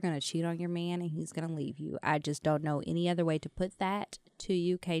 girl, you're going to cheat on your man and he's going to leave you. I just don't know any other way to put that to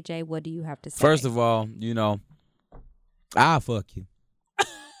you. KJ, what do you have to say? First of all, I'll fuck you.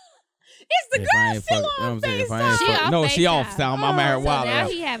 It's the girl still on FaceTime. No, she off. I'm married while now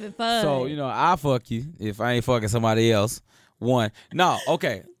he having fun. So, I'll fuck you if I ain't fucking somebody else. One. No,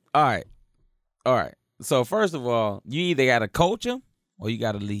 okay. All right. So, first of all, you either got to coach him or you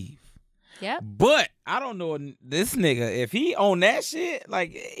got to leave. Yep. But I don't know this nigga. If he on that shit,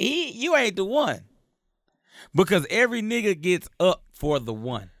 like, you ain't the one. Because every nigga gets up for the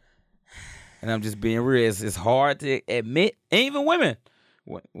one. And I'm just being real. It's hard to admit. And even women.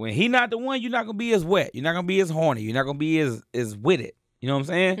 When he not the one, you're not going to be as wet. You're not going to be as horny. You're not going to be as with it. You know what I'm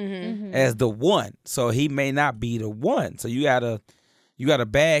saying? Mm-hmm. As the one. So he may not be the one. So you gotta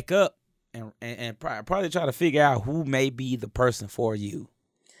back up and probably try to figure out who may be the person for you.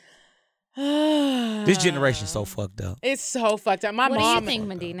 This generation's so fucked up. It's so fucked up. What do you think,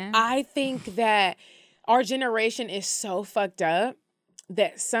 Medina? I think that our generation is so fucked up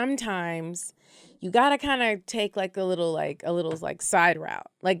that sometimes you gotta kind of take like a little side route.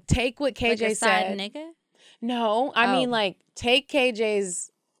 Like take what KJ like a said. side nigga? No, I mean like take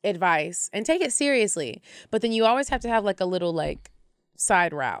KJ's advice and take it seriously. But then you always have to have like a little like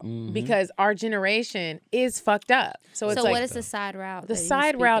side route because our generation is fucked up. So it's like, what is the side route? The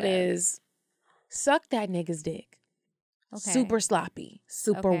side route is suck that nigga's dick. Okay. Super sloppy,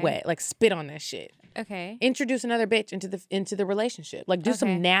 super wet, like spit on that shit. Okay. Introduce another bitch into the relationship. Like do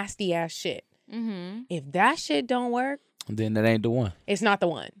some nasty ass shit. Mm-hmm. If that shit don't work, then that ain't the one. it's not the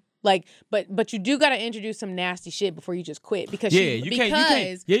one. Like, but you do gotta introduce some nasty shit before you just quit because You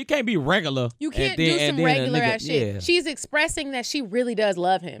can't be regular. You can't do some regular ass shit. Yeah. She's expressing that she really does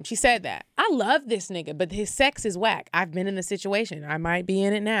love him. She said that. I love this nigga, but his sex is whack. I've been in the situation. I might be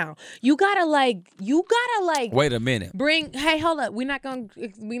in it now. You gotta Wait a minute. Hey, hold up. We're not gonna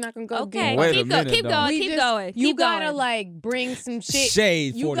go. Okay. Wait keep a minute, keep going. Keep going. You gotta like bring some shit.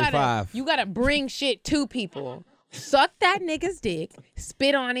 Shade 45. You gotta bring shit to people. Suck that nigga's dick,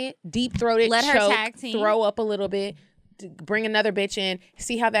 spit on it, deep throat it, Let her choke, tag team. throw up a little bit, bring another bitch in,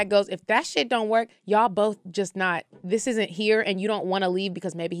 see how that goes. If that shit don't work, y'all both just not, this isn't here and you don't want to leave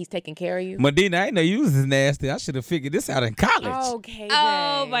because maybe he's taking care of you. Medina, I didn't know you was this nasty. I should have figured this out in college. Okay.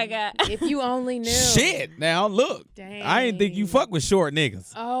 Oh my God. If you only knew. Shit. Now look. Dang. I didn't think you fuck with short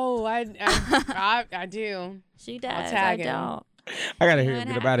niggas. Oh, I do. She does. I'll tag I him. don't. I gotta hear him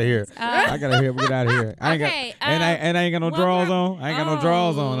get out of here. I gotta hear him get out of here. I ain't got no drawers on. I ain't got no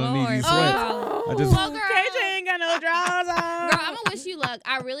drawers on underneath these sweats. I just KJ ain't got no drawers on. Girl, I'm gonna wish you luck.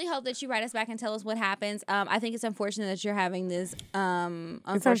 I really hope that you write us back and tell us what happens. I think it's unfortunate that you're having this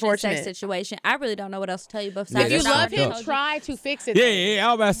unfortunate sex situation. I really don't know what else to tell you. But If you love him, try to fix it. Yeah.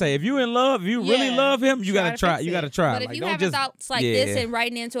 I was about to say, if you in love, if you really love him, you gotta try. You gotta try. But if you having thoughts like this and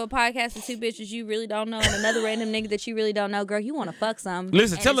writing into a podcast with two bitches you really don't know and another random nigga that you really don't know, girl, you want to fuck some.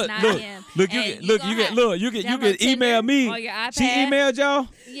 Listen, tell her. You can email me. She emailed y'all.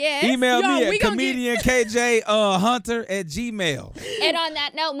 Yes. Email me at comediankjhunter@gmail. And on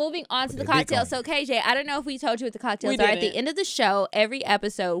that note, moving on to the cocktail. So KJ, I don't know if we told you what the cocktails are. At the end of the show, every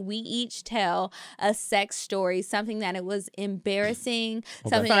episode, we each tell a sex story, something that it was embarrassing,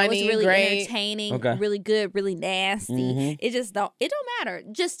 something that was really entertaining, really good, really nasty. It don't matter.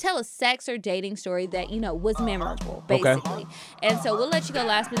 Just tell a sex or dating story that, was memorable, basically. And so we'll let you go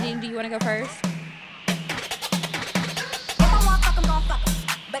last. Medina, do you want to go first?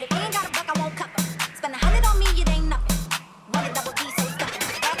 But if you ain't got a buck, I won't cuff her. Spend 100 on me, it ain't nothing. Run a double D, so stuff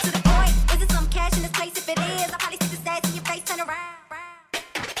it. Back to the point. Is it some cash in this place? If it is, I'll probably stick the stats in your face, turn around.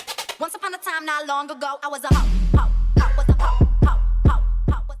 Once upon a time, not long ago, I was a hoe.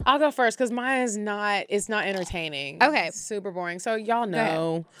 I'll go first because mine is not entertaining. Okay. It's super boring. So y'all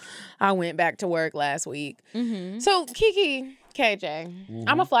know I went back to work last week. So Kiki, KJ,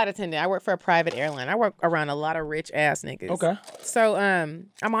 I'm a flight attendant. I work for a private airline. I work around a lot of rich ass niggas. Okay. So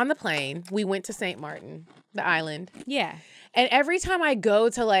I'm on the plane. We went to St. Martin, the island. Yeah. And every time I go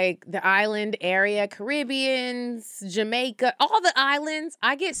to like the island area, Caribbeans, Jamaica, all the islands,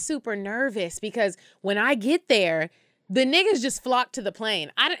 I get super nervous because when I get there, the niggas just flock to the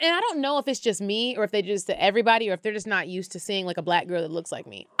plane. I don't know if it's just me or if they just to everybody or if they're just not used to seeing like a black girl that looks like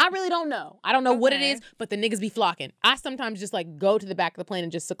me. I really don't know. I don't know what it is, but the niggas be flocking. I sometimes just like go to the back of the plane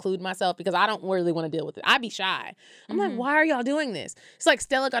and just seclude myself because I don't really want to deal with it. I be shy. I'm like, why are y'all doing this? It's like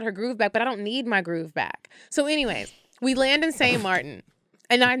Stella got her groove back, but I don't need my groove back. So anyways, we land in St. Martin.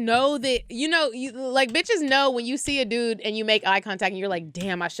 And I know that, like bitches know when you see a dude and you make eye contact and you're like,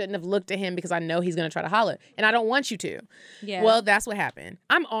 damn, I shouldn't have looked at him because I know he's going to try to holler. And I don't want you to. Yeah. Well, that's what happened.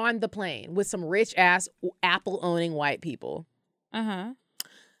 I'm on the plane with some rich ass Apple-owning white people. Uh-huh.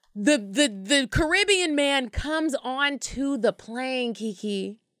 The Caribbean man comes onto the plane,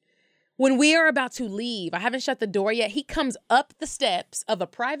 Kiki. When we are about to leave, I haven't shut the door yet. He comes up the steps of a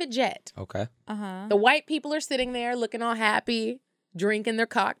private jet. Okay. Uh-huh. The white people are sitting there looking all happy, drinking their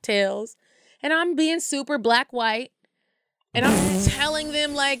cocktails, and I'm being super black-white, and I'm telling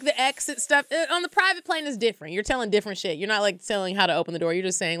them, like, the exit stuff. On the private plane is different. You're telling different shit. You're not, like, telling how to open the door. You're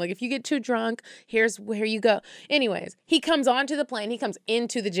just saying, like, if you get too drunk, here's where you go. Anyways, he comes onto the plane. He comes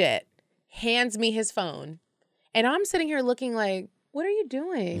into the jet, hands me his phone, and I'm sitting here looking like, what are you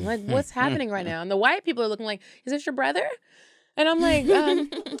doing? Like, what's happening right now? And the white people are looking like, is this your brother? And I'm like,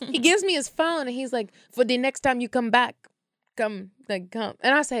 he gives me his phone, and he's like, for the next time you come back, come. And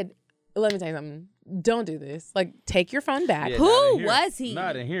I said, let me tell you something. Don't do this. Like, take your phone back. Yeah, who was he?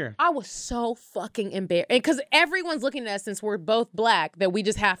 Not in here. I was so fucking embarrassed. Because everyone's looking at us since we're both black that we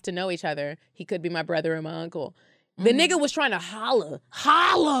just have to know each other. He could be my brother or my uncle. The nigga was trying to holler.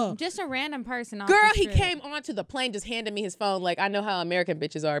 Just a random person. Girl, he came onto the plane, just handed me his phone. Like, I know how American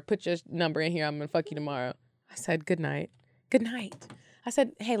bitches are. Put your number in here. I'm going to fuck you tomorrow. I said, good night. Good night. I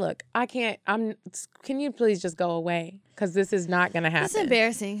said, hey, look, I can't, can you please just go away? Because this is not going to happen. It's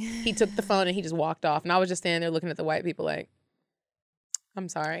embarrassing. He took the phone and he just walked off. And I was just standing there looking at the white people like, I'm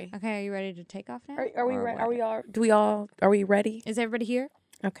sorry. Okay, are you ready to take off now? Are we ready? Are we ready? Is everybody here?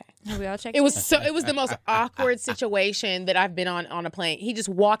 Okay. Have we all checked? It was the most awkward situation that I've been on a plane. He just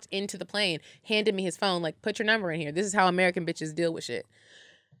walked into the plane, handed me his phone, like, put your number in here. This is how American bitches deal with shit.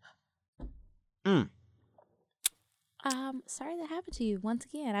 Sorry that happened to you once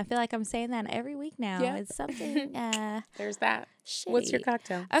again. I feel like I'm saying that every week now. Yeah. It's something there's that. Shitty. What's your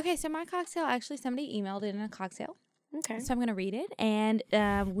cocktail? Okay, so my cocktail, actually somebody emailed it in a cocktail. Okay. So I'm going to read it, and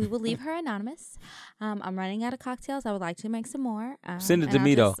we will leave her anonymous. I'm running out of cocktails. I would like to make some more. Send it to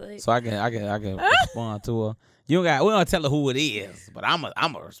me though, so I can respond to her. We don't tell her who it is, but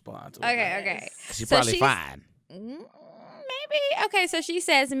I'm a respond to her. Okay. She's probably fine. Maybe. Okay, so she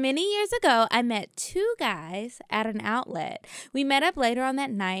says, many years ago, I met two guys at an outlet. We met up later on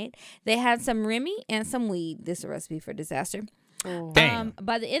that night. They had some Remy and some weed. This is a recipe for disaster. Damn.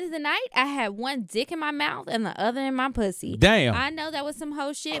 By the end of the night, I had one dick in my mouth and the other in my pussy. Damn. I know that was some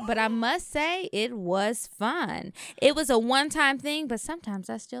hoe shit, but I must say it was fun. It was a one-time thing, but sometimes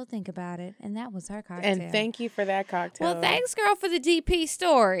I still think about it. And that was her cocktail. And thank you for that cocktail. Well, thanks, girl, for the DP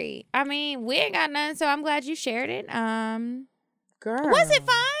story. I mean, we ain't got none, so I'm glad you shared it. Girl. Was it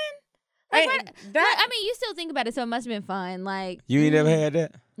fun? Like, I mean, you still think about it, so it must have been fun. Like You ain't never had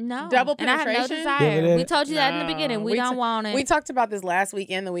that? no Double and I have no penetration? desire. We told you that in the beginning. We don't want it. We talked about this last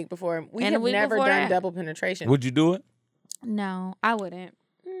week and the week before. We And the have week never before done that? double penetration. Would you do it? No, I wouldn't.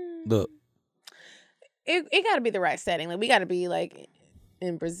 Look. It got to be the right setting. Like we got to be like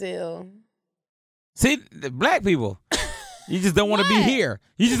in Brazil. See, the black people, you just don't want to be here.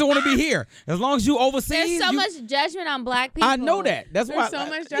 You just don't want to be here. As long as you overseas. There's so much judgment on black people. I know that. That's why. There's so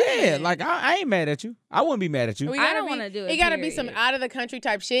much judgment. Yeah, like I ain't mad at you. I wouldn't be mad at you. I don't want to do it. It got to be some out of the country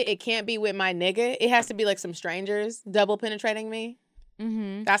type shit. It can't be with my nigga. It has to be like some strangers double penetrating me.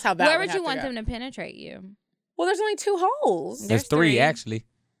 Mm-hmm. That's how that. Where would you want them to penetrate you? Well, there's only 2 holes. There's 3 actually.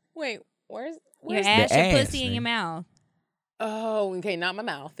 Wait, where's Your ass, the your ass, pussy, and man. your mouth. Oh, okay, not my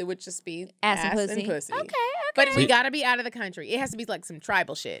mouth. It would just be Ass ass and and pussy. pussy. Okay. But we gotta be out of the country. It has to be like some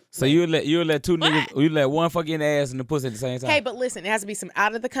tribal shit. So you let 2 niggas, you let one fuck in the ass and the pussy at the same time. Okay, but listen, it has to be some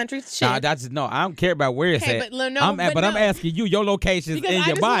out of the country shit. Nah, I don't care about where it's Okay, at. but no, I'm but no. asking you your locations Because in I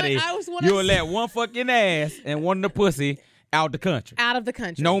your just body. want- I just wanna You'll let one fuck in the ass and one in the pussy out the country. Out of the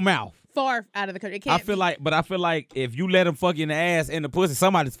country. No mouth. Far out of the country. It I can't feel like if you let them fuck you in the ass and the pussy,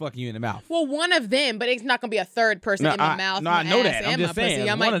 somebody's fucking you in the mouth. Well, one of them, but it's not gonna be a third person in my mouth. I my know ass, that. I'm and just my saying. pussy.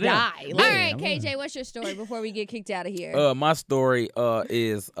 I one might of them. die. Yeah. All right, KJ, what's your story before we get kicked out of here? My story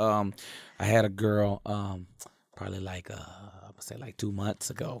is I had a girl probably like I would say like 2 months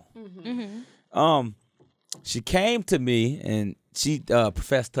ago. Mm-hmm. She came to me and she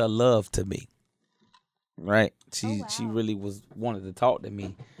professed her love to me. Right? She really wanted to talk to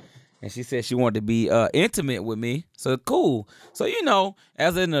me. And she said she wanted to be intimate with me. So cool. So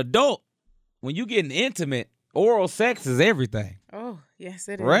as an adult, when you getting intimate, oral sex is everything. Oh, yes,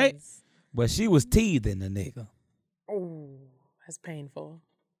 it is. Right? But she was teething the nigga. Oh, that's painful.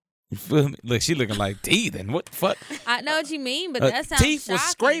 You feel me? Look, she looking like teething. What the fuck? I know what you mean, but that sounds teeth shocking. was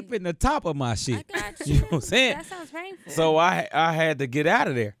scraping the top of my shit. I got You you. know what I'm saying? That sounds painful. So I had to get out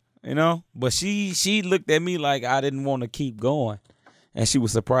of there, But she looked at me like I didn't want to keep going. And she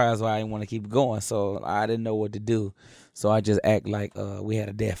was surprised why I didn't want to keep going. So I didn't know what to do. So I just act like we had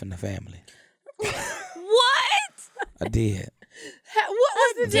a death in the family. What? I did. What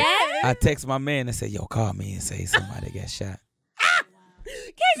was the death? I text my man and said, yo, call me and say somebody got shot.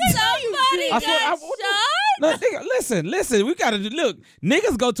 Somebody got shot? No, nigga, listen. We got to look.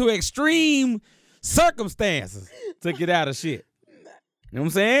 Niggas go to extreme circumstances to get out of shit. You know what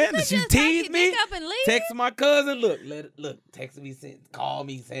I'm saying? She teased me. Text my cousin. Look. Text me. Call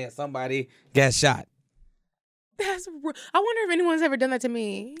me saying somebody got shot. I wonder if anyone's ever done that to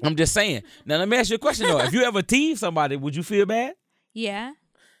me. I'm just saying. Now let me ask you a question though. If you ever teased somebody, would you feel bad? Yeah.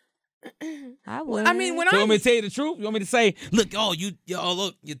 I would. I mean, when So you want me to tell you the truth? You want me to say, look,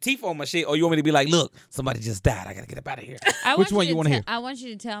 look, your teeth on my shit, or you want me to be like, look, somebody just died. I gotta get up out of here. Which one you want to hear? I want you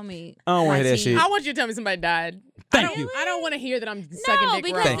to tell me. I don't want to hear that shit. I want you to tell me somebody died. Thank you. I don't want to hear that I'm sucking No, dick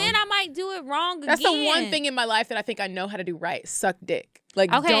because wrong. then I might do it wrong That's again. the one thing in my life that I think I know how to do right. Suck dick.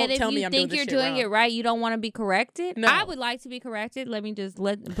 Like, Okay, don't and if tell me you I'm doing think this you're shit doing wrong. it right, you don't want to be corrected. No. I would like to be corrected. Let me just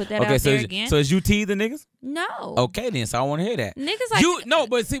put that Okay, out so there is, again. so is you teasing niggas? No. Okay, then. So I want to hear that. Niggas like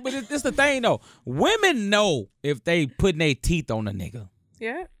but it's the thing though. Women know if they putting their teeth on a nigga.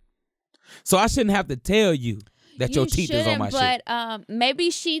 Yeah. So I shouldn't have to tell you that your teeth is on my shit. But maybe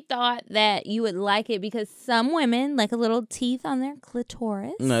she thought that you would like it because some women like a little teeth on their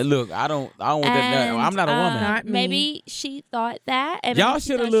clitoris. No, look, I don't want that. No, I'm not a woman. Not me. Maybe she thought that. And Y'all maybe she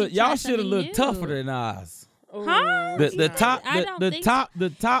should have thought looked. she'd try Y'all should have something looked new. tougher than us. Huh? The top. I don't The think top. The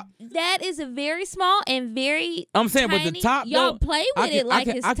top. That is a very small and very. I'm saying, tiny. but the top. Y'all though, play with it like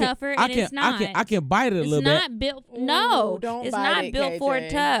it's tougher, and it's not. I can bite it a It's little not bit. built. No, don't it's bite not it, built for a KJ.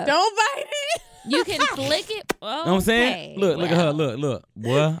 tub. Don't bite it. You can flick it. Oh, You know what I'm saying? Look at her. Look.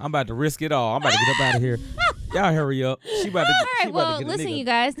 Boy, I'm about to risk it all. I'm about to get up out of here. Y'all hurry up. She about to. All she right, about well, to get a listen, nigga. you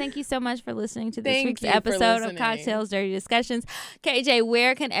guys. Thank you so much for listening to this Thank week's you for episode of listening. Cocktails, Dirty Discussions. KJ,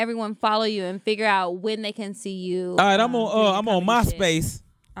 where can everyone follow you and figure out when they can see you? All right, I'm on MySpace.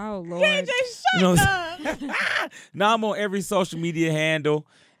 Oh Lord. KJ, shut You know what up. I'm saying? Now I'm on every social media handle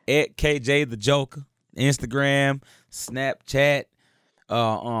at KJ the Joker, Instagram, Snapchat,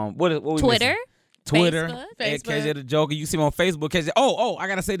 what we Twitter. missing? Twitter, Facebook. at KJ the Joker. You see me on Facebook, KJ. Oh, I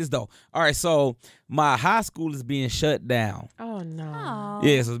gotta say this though. All right, so my high school is being shut down. Oh no. Oh.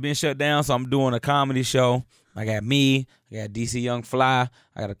 Yeah, so it's being shut down. So I'm doing a comedy show. I got me. I got DC Young Fly.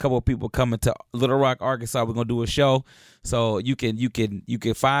 I got a couple of people coming to Little Rock, Arkansas. We're gonna do a show. So you can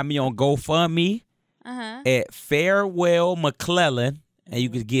find me on GoFundMe at Farewell McClellan, and you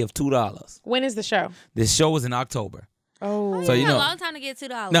can give $2. When is the show? This show is in October. Oh. So you You got know, a long time to get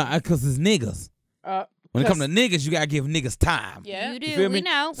 $2. no, because it's niggas. When it comes to niggas, you gotta give niggas time. Yeah, you do. feel me? We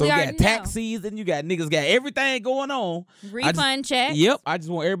know. So we you already got tax season, you got niggas got everything going on. Refund check. Yep. I just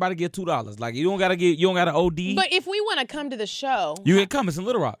want everybody to get $2. Like you don't gotta OD. But if we want to come to the show, You can come. It's in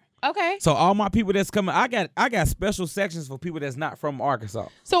Little Rock. Okay. So all my people that's coming, I got special sections for people that's not from Arkansas.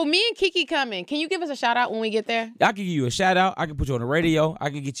 So me and Kiki coming. Can you give us a shout out when we get there? I can give you a shout out. I can put you on the radio.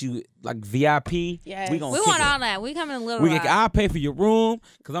 I can get you like VIP. Yes. We want all that. We coming to Little Rock. I'll pay for your room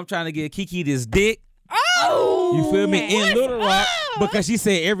because I'm trying to get Kiki this dick. Oh, you feel me? In Little Rock because she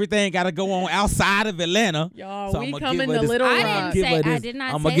said everything got to go on outside of Atlanta. Y'all, so we I'ma coming give her to Little Rock. I did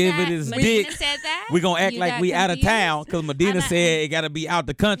not I'm gonna give her this Medina dick. said that. We gonna act You like got we out of confused? town because Medina said it got to be out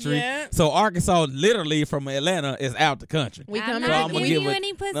the country. Yeah. So Arkansas, literally from Atlanta, is out the country. We I'm coming. not I'ma giving give you it-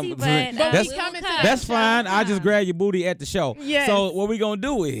 any pussy, I'm- but that's- we will coming to come. That's fine. I just grab your booty at the show. Yes. So what we gonna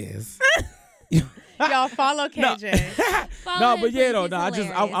do is. Y'all follow KJ. No, but yeah, though, I'm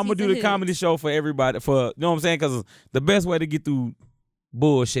gonna do the comedy show for everybody. For you know what I'm saying? Because the best way to get through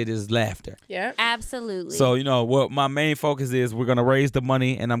bullshit is laughter. Yeah, absolutely. So you know what my main focus is. We're gonna raise the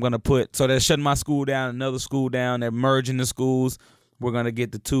money, and I'm gonna put. So they're shutting my school down, another school down. They're merging the schools. We're gonna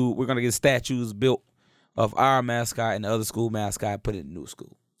get We're gonna get statues built of our mascot and the other school mascot. Put it in the new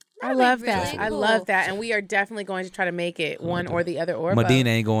school. I love that. really I cool. love that. And we are definitely going to try to make it one or the other or Medina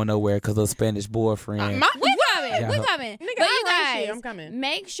both. ain't going nowhere because her Spanish boyfriend. We're coming. Yeah. We're coming. Nigga, But I you like guys, shit. I'm coming.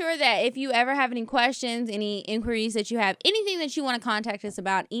 make sure that if you ever have any questions, any inquiries that you have, anything that you want to contact us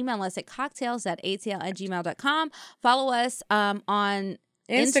about, email us at cocktails@atl@gmail.com. Follow us on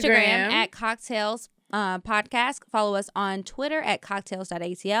Instagram at cocktails podcast. Follow us on Twitter at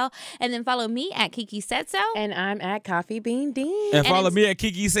cocktails.atl. And then follow me at Kiki Said So. And I'm at Coffee Bean Dean. And follow me at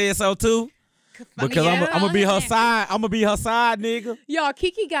Kiki Said So too. Because I'm gonna be her side. I'm gonna be her side, nigga. Y'all,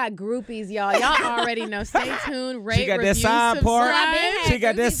 Kiki got groupies, y'all. Y'all already know. Stay tuned. Rate, She got that review, side part. subscribe. She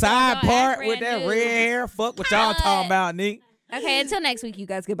got that side part with that brand new. red hair. Fuck what y'all talking about, nigga. Okay, until next week, you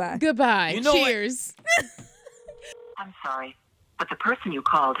guys. Goodbye. Goodbye. You know what? Cheers. I'm sorry, but the person you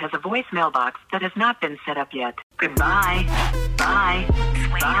called has a voicemail box that has not been set up yet. Goodbye. Bye.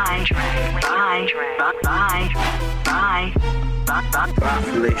 Bye. Bye. Bye. Bye. Bye.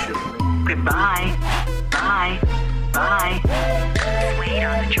 Population. Goodbye. Bye. Bye. Wait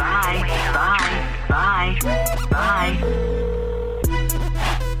on the drive. Bye. Bye. Bye.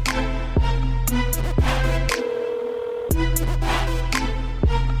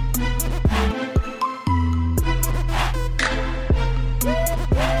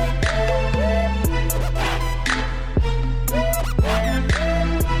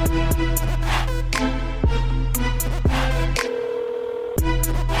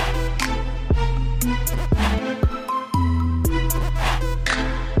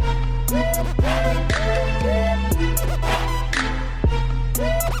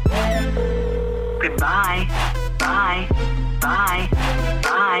 Goodbye. Bye. Bye.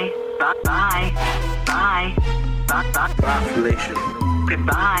 Bye. Bye. Bye. Bye. Population.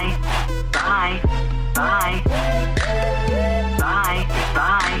 Goodbye. Bye. Bye. Bye.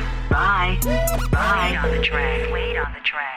 Bye. Bye. Bye. On the track.